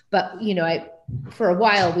 but you know, for a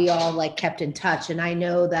while we all like kept in touch, and I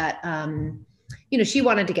know that you know, she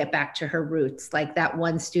wanted to get back to her roots. Like that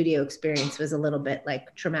one studio experience was a little bit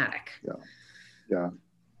like traumatic. Yeah. I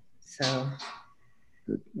So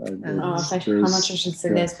don't know how much I should say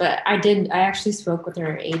this, but I actually spoke with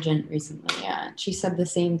her agent recently. Yeah, she said the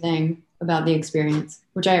same thing about the experience,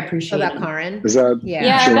 which I appreciate. About Karin? Is that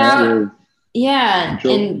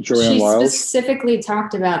and Joanne she Wiles? Specifically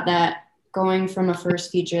talked about that, going from a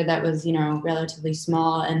first feature that was, you know, relatively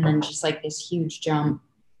small, and then just like this huge jump,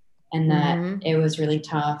 and that it was really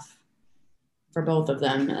tough for both of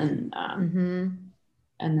them.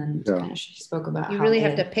 And then kind of she spoke about you really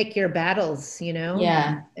have to pick your battles, you know?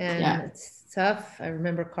 Yeah. And it's tough. I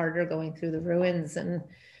remember Carter going through the ruins and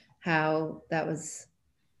how that was,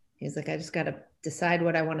 he's like, I just got to decide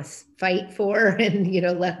what I want to fight for and, you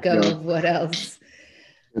know, let go of what else.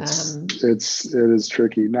 It is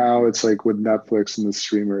tricky. Now it's like with Netflix and the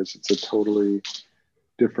streamers, it's a totally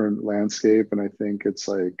different landscape. And I think it's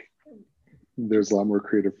like, there's a lot more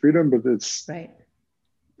creative freedom, but it's but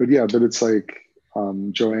it's like,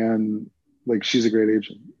 Joanne, like she's a great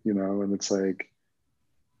agent, you know, and it's like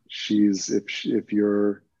if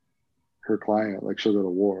you're her client, like she'll go to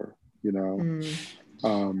war, you know.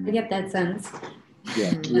 I get that sense.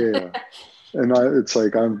 Yeah. And it's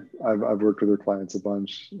like I've worked with her clients a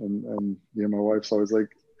bunch, and you know, my wife's always like,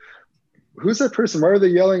 "Who's that person? Why are they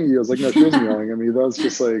yelling at you?" I was like, "No, she wasn't yelling at me. That was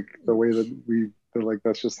just like the way that they're like,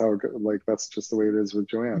 that's just how like that's just the way it is with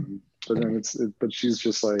Joanne." But then but she's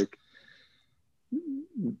just like,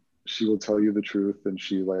 she will tell you the truth, and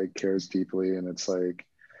she like cares deeply, and it's like,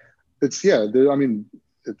 I mean,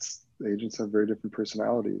 it's agents have very different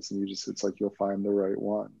personalities, and it's like you'll find the right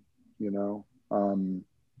one, you know.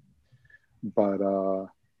 But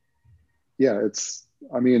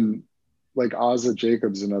I mean, like Ozza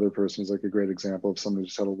Jacobs, another person, is like a great example of someone who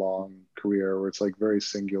just had a long career where it's like very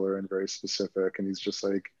singular and very specific, and he's just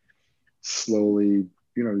like slowly,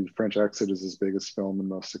 you know, French Exit is his biggest film and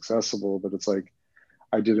most accessible, but it's like,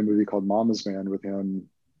 I did a movie called Mama's Man with him.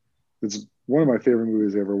 It's one of my favorite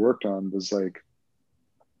movies I ever worked on. Was like,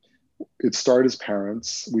 it starred his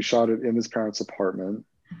parents. We shot it in his parents' apartment,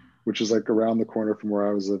 which is like around the corner from where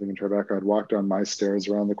I was living in Tribeca. I'd walk down my stairs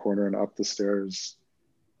around the corner and up the stairs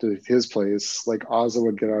to his place. Like Ozza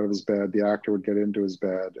would get out of his bed, the actor would get into his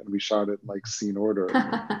bed, and we shot it in like scene order.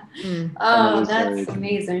 Oh, that's like,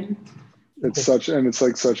 amazing. It's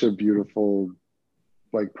like such a beautiful,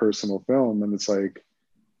 like personal film. And it's like,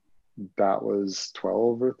 that was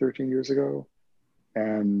 12 or 13 years ago.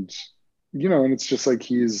 And, you know, and it's just like,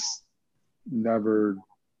 he's never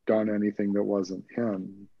done anything that wasn't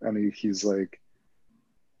him. And he's like,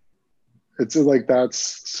 it's like,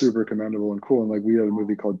 that's super commendable and cool. And like, we had a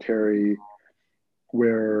movie called Terry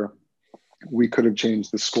where we could have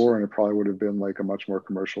changed the score and it probably would have been like a much more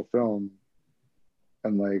commercial film.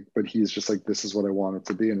 And like, but he's just like, this is what I want it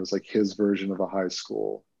to be. And it was like his version of a high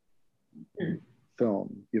school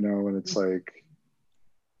film, you know. And it's like,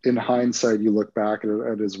 in hindsight, you look back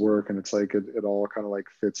at his work and it's like, it all kind of like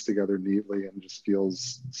fits together neatly and just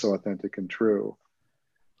feels so authentic and true.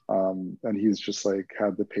 And he's just like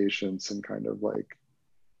had the patience and kind of like,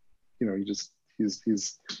 you know, he's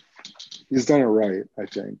he's done it right, I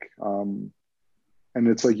think. And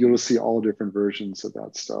it's like you'll see all different versions of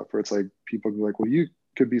that stuff, where it's like people be like, well, you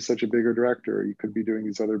could be such a bigger director, you could be doing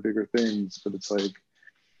these other bigger things, but it's like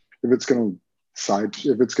if it's gonna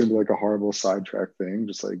be like a horrible sidetrack thing,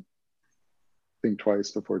 just like think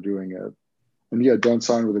twice before doing it. And yeah, don't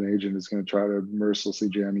sign with an agent who's going to try to mercilessly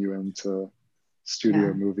jam you into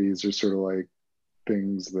studio movies or sort of like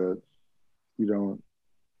things that you don't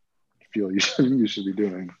feel you should be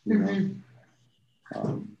doing, you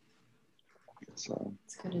know. So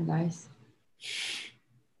that's good advice.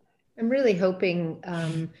 I'm really hoping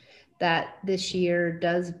that this year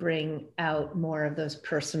does bring out more of those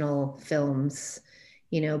personal films,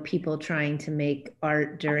 you know, people trying to make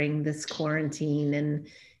art during this quarantine,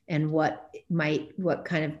 and what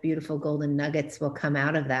kind of beautiful golden nuggets will come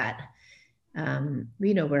out of that.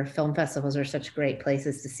 You know, where film festivals are such great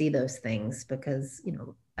places to see those things, because, you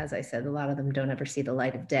know, as I said, a lot of them don't ever see the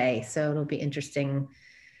light of day. So it'll be interesting,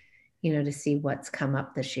 you know, to see what's come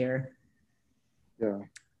up this year. Yeah.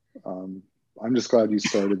 I'm just glad you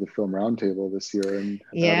started the Film Roundtable this year and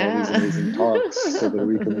had all these amazing talks, so that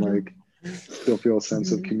we can like still feel a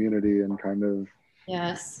sense of community and kind of,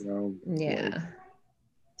 yes, you know, yeah, like,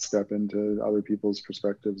 step into other people's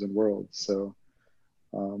perspectives and worlds. So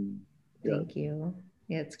thank you.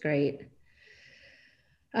 Yeah, it's great.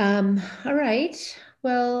 All right.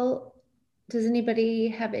 Well, does anybody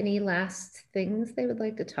have any last things they would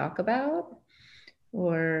like to talk about,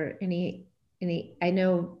 or any, I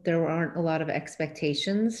know there aren't a lot of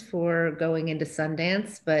expectations for going into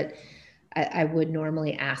Sundance, but I would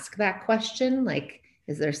normally ask that question, like,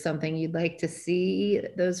 is there something you'd like to see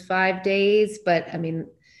those 5 days? But I mean,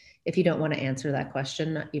 if you don't want to answer that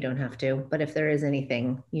question, you don't have to. But if there is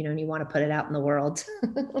anything, you know, and you want to put it out in the world.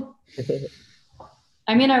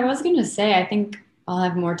 I mean, I was going to say, I think I'll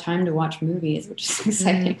have more time to watch movies, which is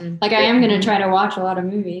exciting. Like, I am going to try to watch a lot of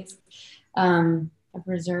movies. I've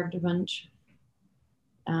reserved a bunch.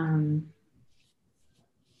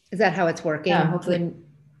 Is that how it's working? Yeah, hopefully.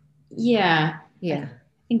 Yeah. Yeah. I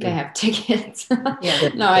think I have tickets. Yeah.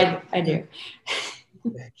 No, I do.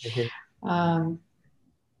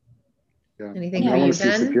 Anything I for want you, to see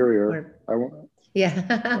Ben? Superior. I want.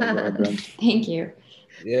 Yeah. Thank you.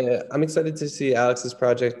 Yeah, I'm excited to see Alex's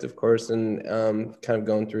project, of course, and kind of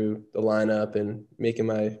going through the lineup and making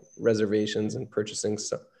my reservations and purchasing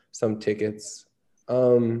some tickets.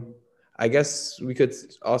 I guess we could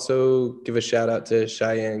also give a shout out to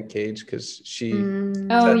Cheyenne Cage, because she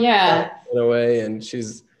Oh yeah, in a way, and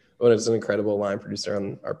she's an incredible line producer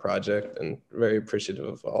on our project, and very appreciative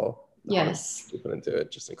of all the hard work she put into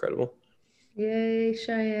it. Just incredible. Yay,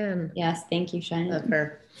 Cheyenne. Yes, thank you, Cheyenne. Love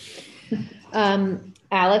her.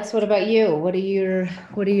 Alex, what about you? What are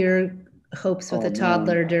your hopes with a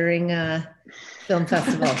toddler during film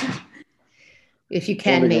festival? If you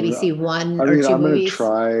can, maybe see one or two I'm movies.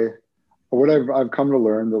 Gonna try. What I've come to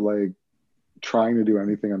learn that like trying to do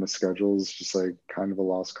anything on the schedule is just like kind of a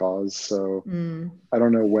lost cause. So I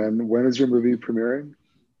don't know when is your movie premiering?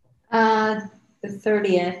 The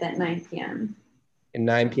 30th at 9 p.m. And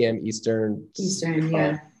 9 p.m. Eastern. Eastern,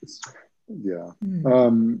 yeah. Yeah.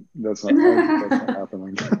 That's not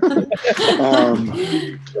happening.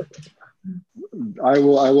 I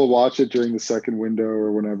will watch it during the second window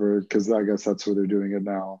or whenever, because I guess that's where they're doing it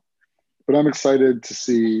now. But I'm excited to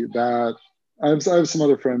see that. I have some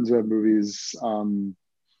other friends who have movies. Then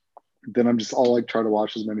I'll like try to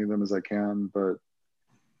watch as many of them as I can. But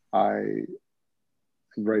right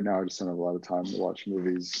now I just don't have a lot of time to watch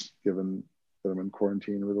movies, given that I'm in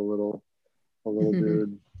quarantine with a little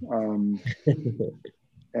dude.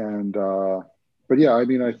 But yeah, I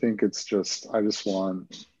mean, I think it's just, I just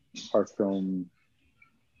want our film,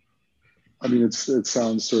 I mean, it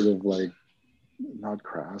sounds sort of like, not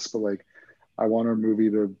crass, but like, I want our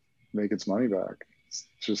movie to make its money back,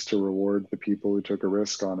 just to reward the people who took a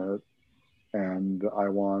risk on it. And I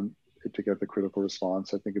want it to get the critical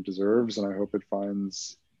response I think it deserves. And I hope it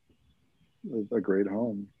finds a great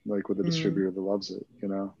home, like with a distributor that loves it, you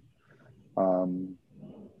know?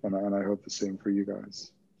 And I hope the same for you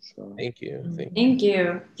guys. So Thank you. Thank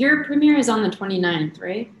you. Your premiere is on the 29th,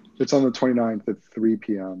 right? It's on the 29th at 3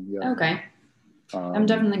 p.m. Yeah. Okay. I'm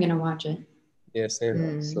definitely going to watch it. Yeah,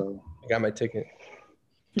 same. So I got my ticket.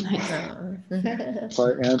 Nice.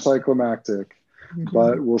 Anticlimactic,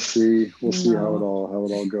 but we'll see how it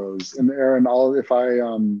all goes. And Aaron,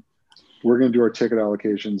 we're going to do our ticket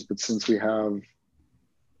allocations, but since we have,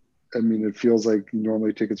 I mean, it feels like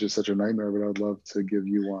normally tickets are such a nightmare, but I'd love to give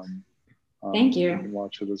you one. Thank you. And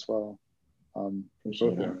watch it as well.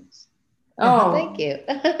 Appreciate it. Oh, Thank you.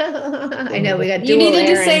 I know we got you dual needed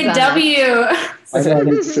to say Aarons on W. I know I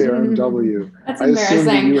need to say Aaron W. That's I assumed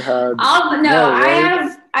that embarrassing. you had No,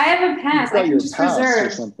 right? I have a pass. You've got I can your just pass or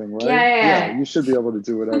reserve. something, right? Yeah. You should be able to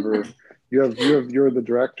do whatever. You're the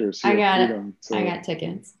director, so I you have got it. freedom to, I got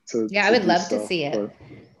tickets. Yeah, I to would do love to stuff, see it. but,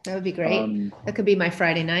 That would be great. That could be my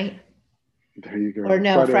Friday night. There you go. Or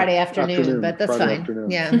no, Friday afternoon, but that's Friday fine.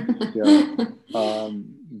 afternoon. Yeah.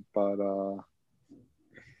 But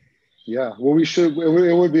yeah, well,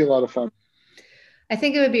 it would be a lot of fun. I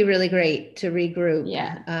think it would be really great to regroup.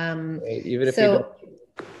 Yeah. Even if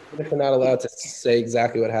we're not allowed to say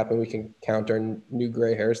exactly what happened, we can count our new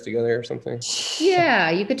gray hairs together or something. Yeah,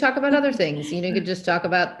 you could talk about other things. You could just talk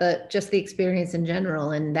about the experience in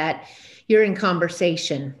general, and that you're in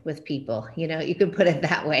conversation with people. You could put it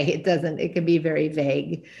that way. It can be very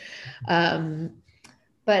vague.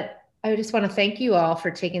 But I just want to thank you all for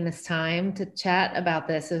taking this time to chat about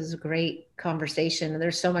this. It was a great conversation.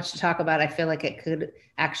 There's so much to talk about. I feel like it could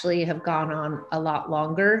actually have gone on a lot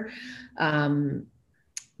longer.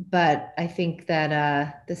 But I think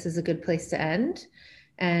that this is a good place to end.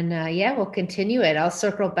 And yeah, we'll continue it. I'll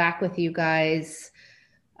circle back with you guys,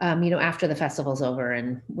 after the festival's over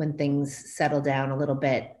and when things settle down a little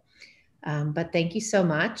bit. But thank you so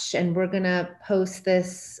much. And we're going to post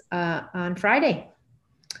this on Friday.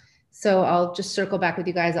 So I'll just circle back with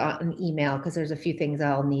you guys on an email because there's a few things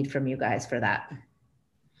I'll need from you guys for that.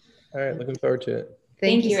 All right, looking forward to it.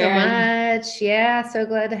 Thank you so much. Yeah, so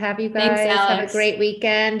glad to have you guys. Thanks, Alex. Have a great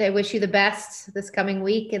weekend. I wish you the best this coming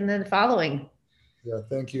week and then the following. Yeah,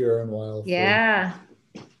 thank you, Aaron Weil. Yeah.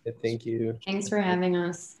 Thank you. Thanks for having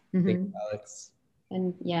us. Thanks, Alex.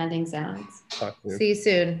 And yeah, thanks, Alex. Talk to you. See you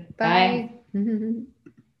soon. Bye. Bye.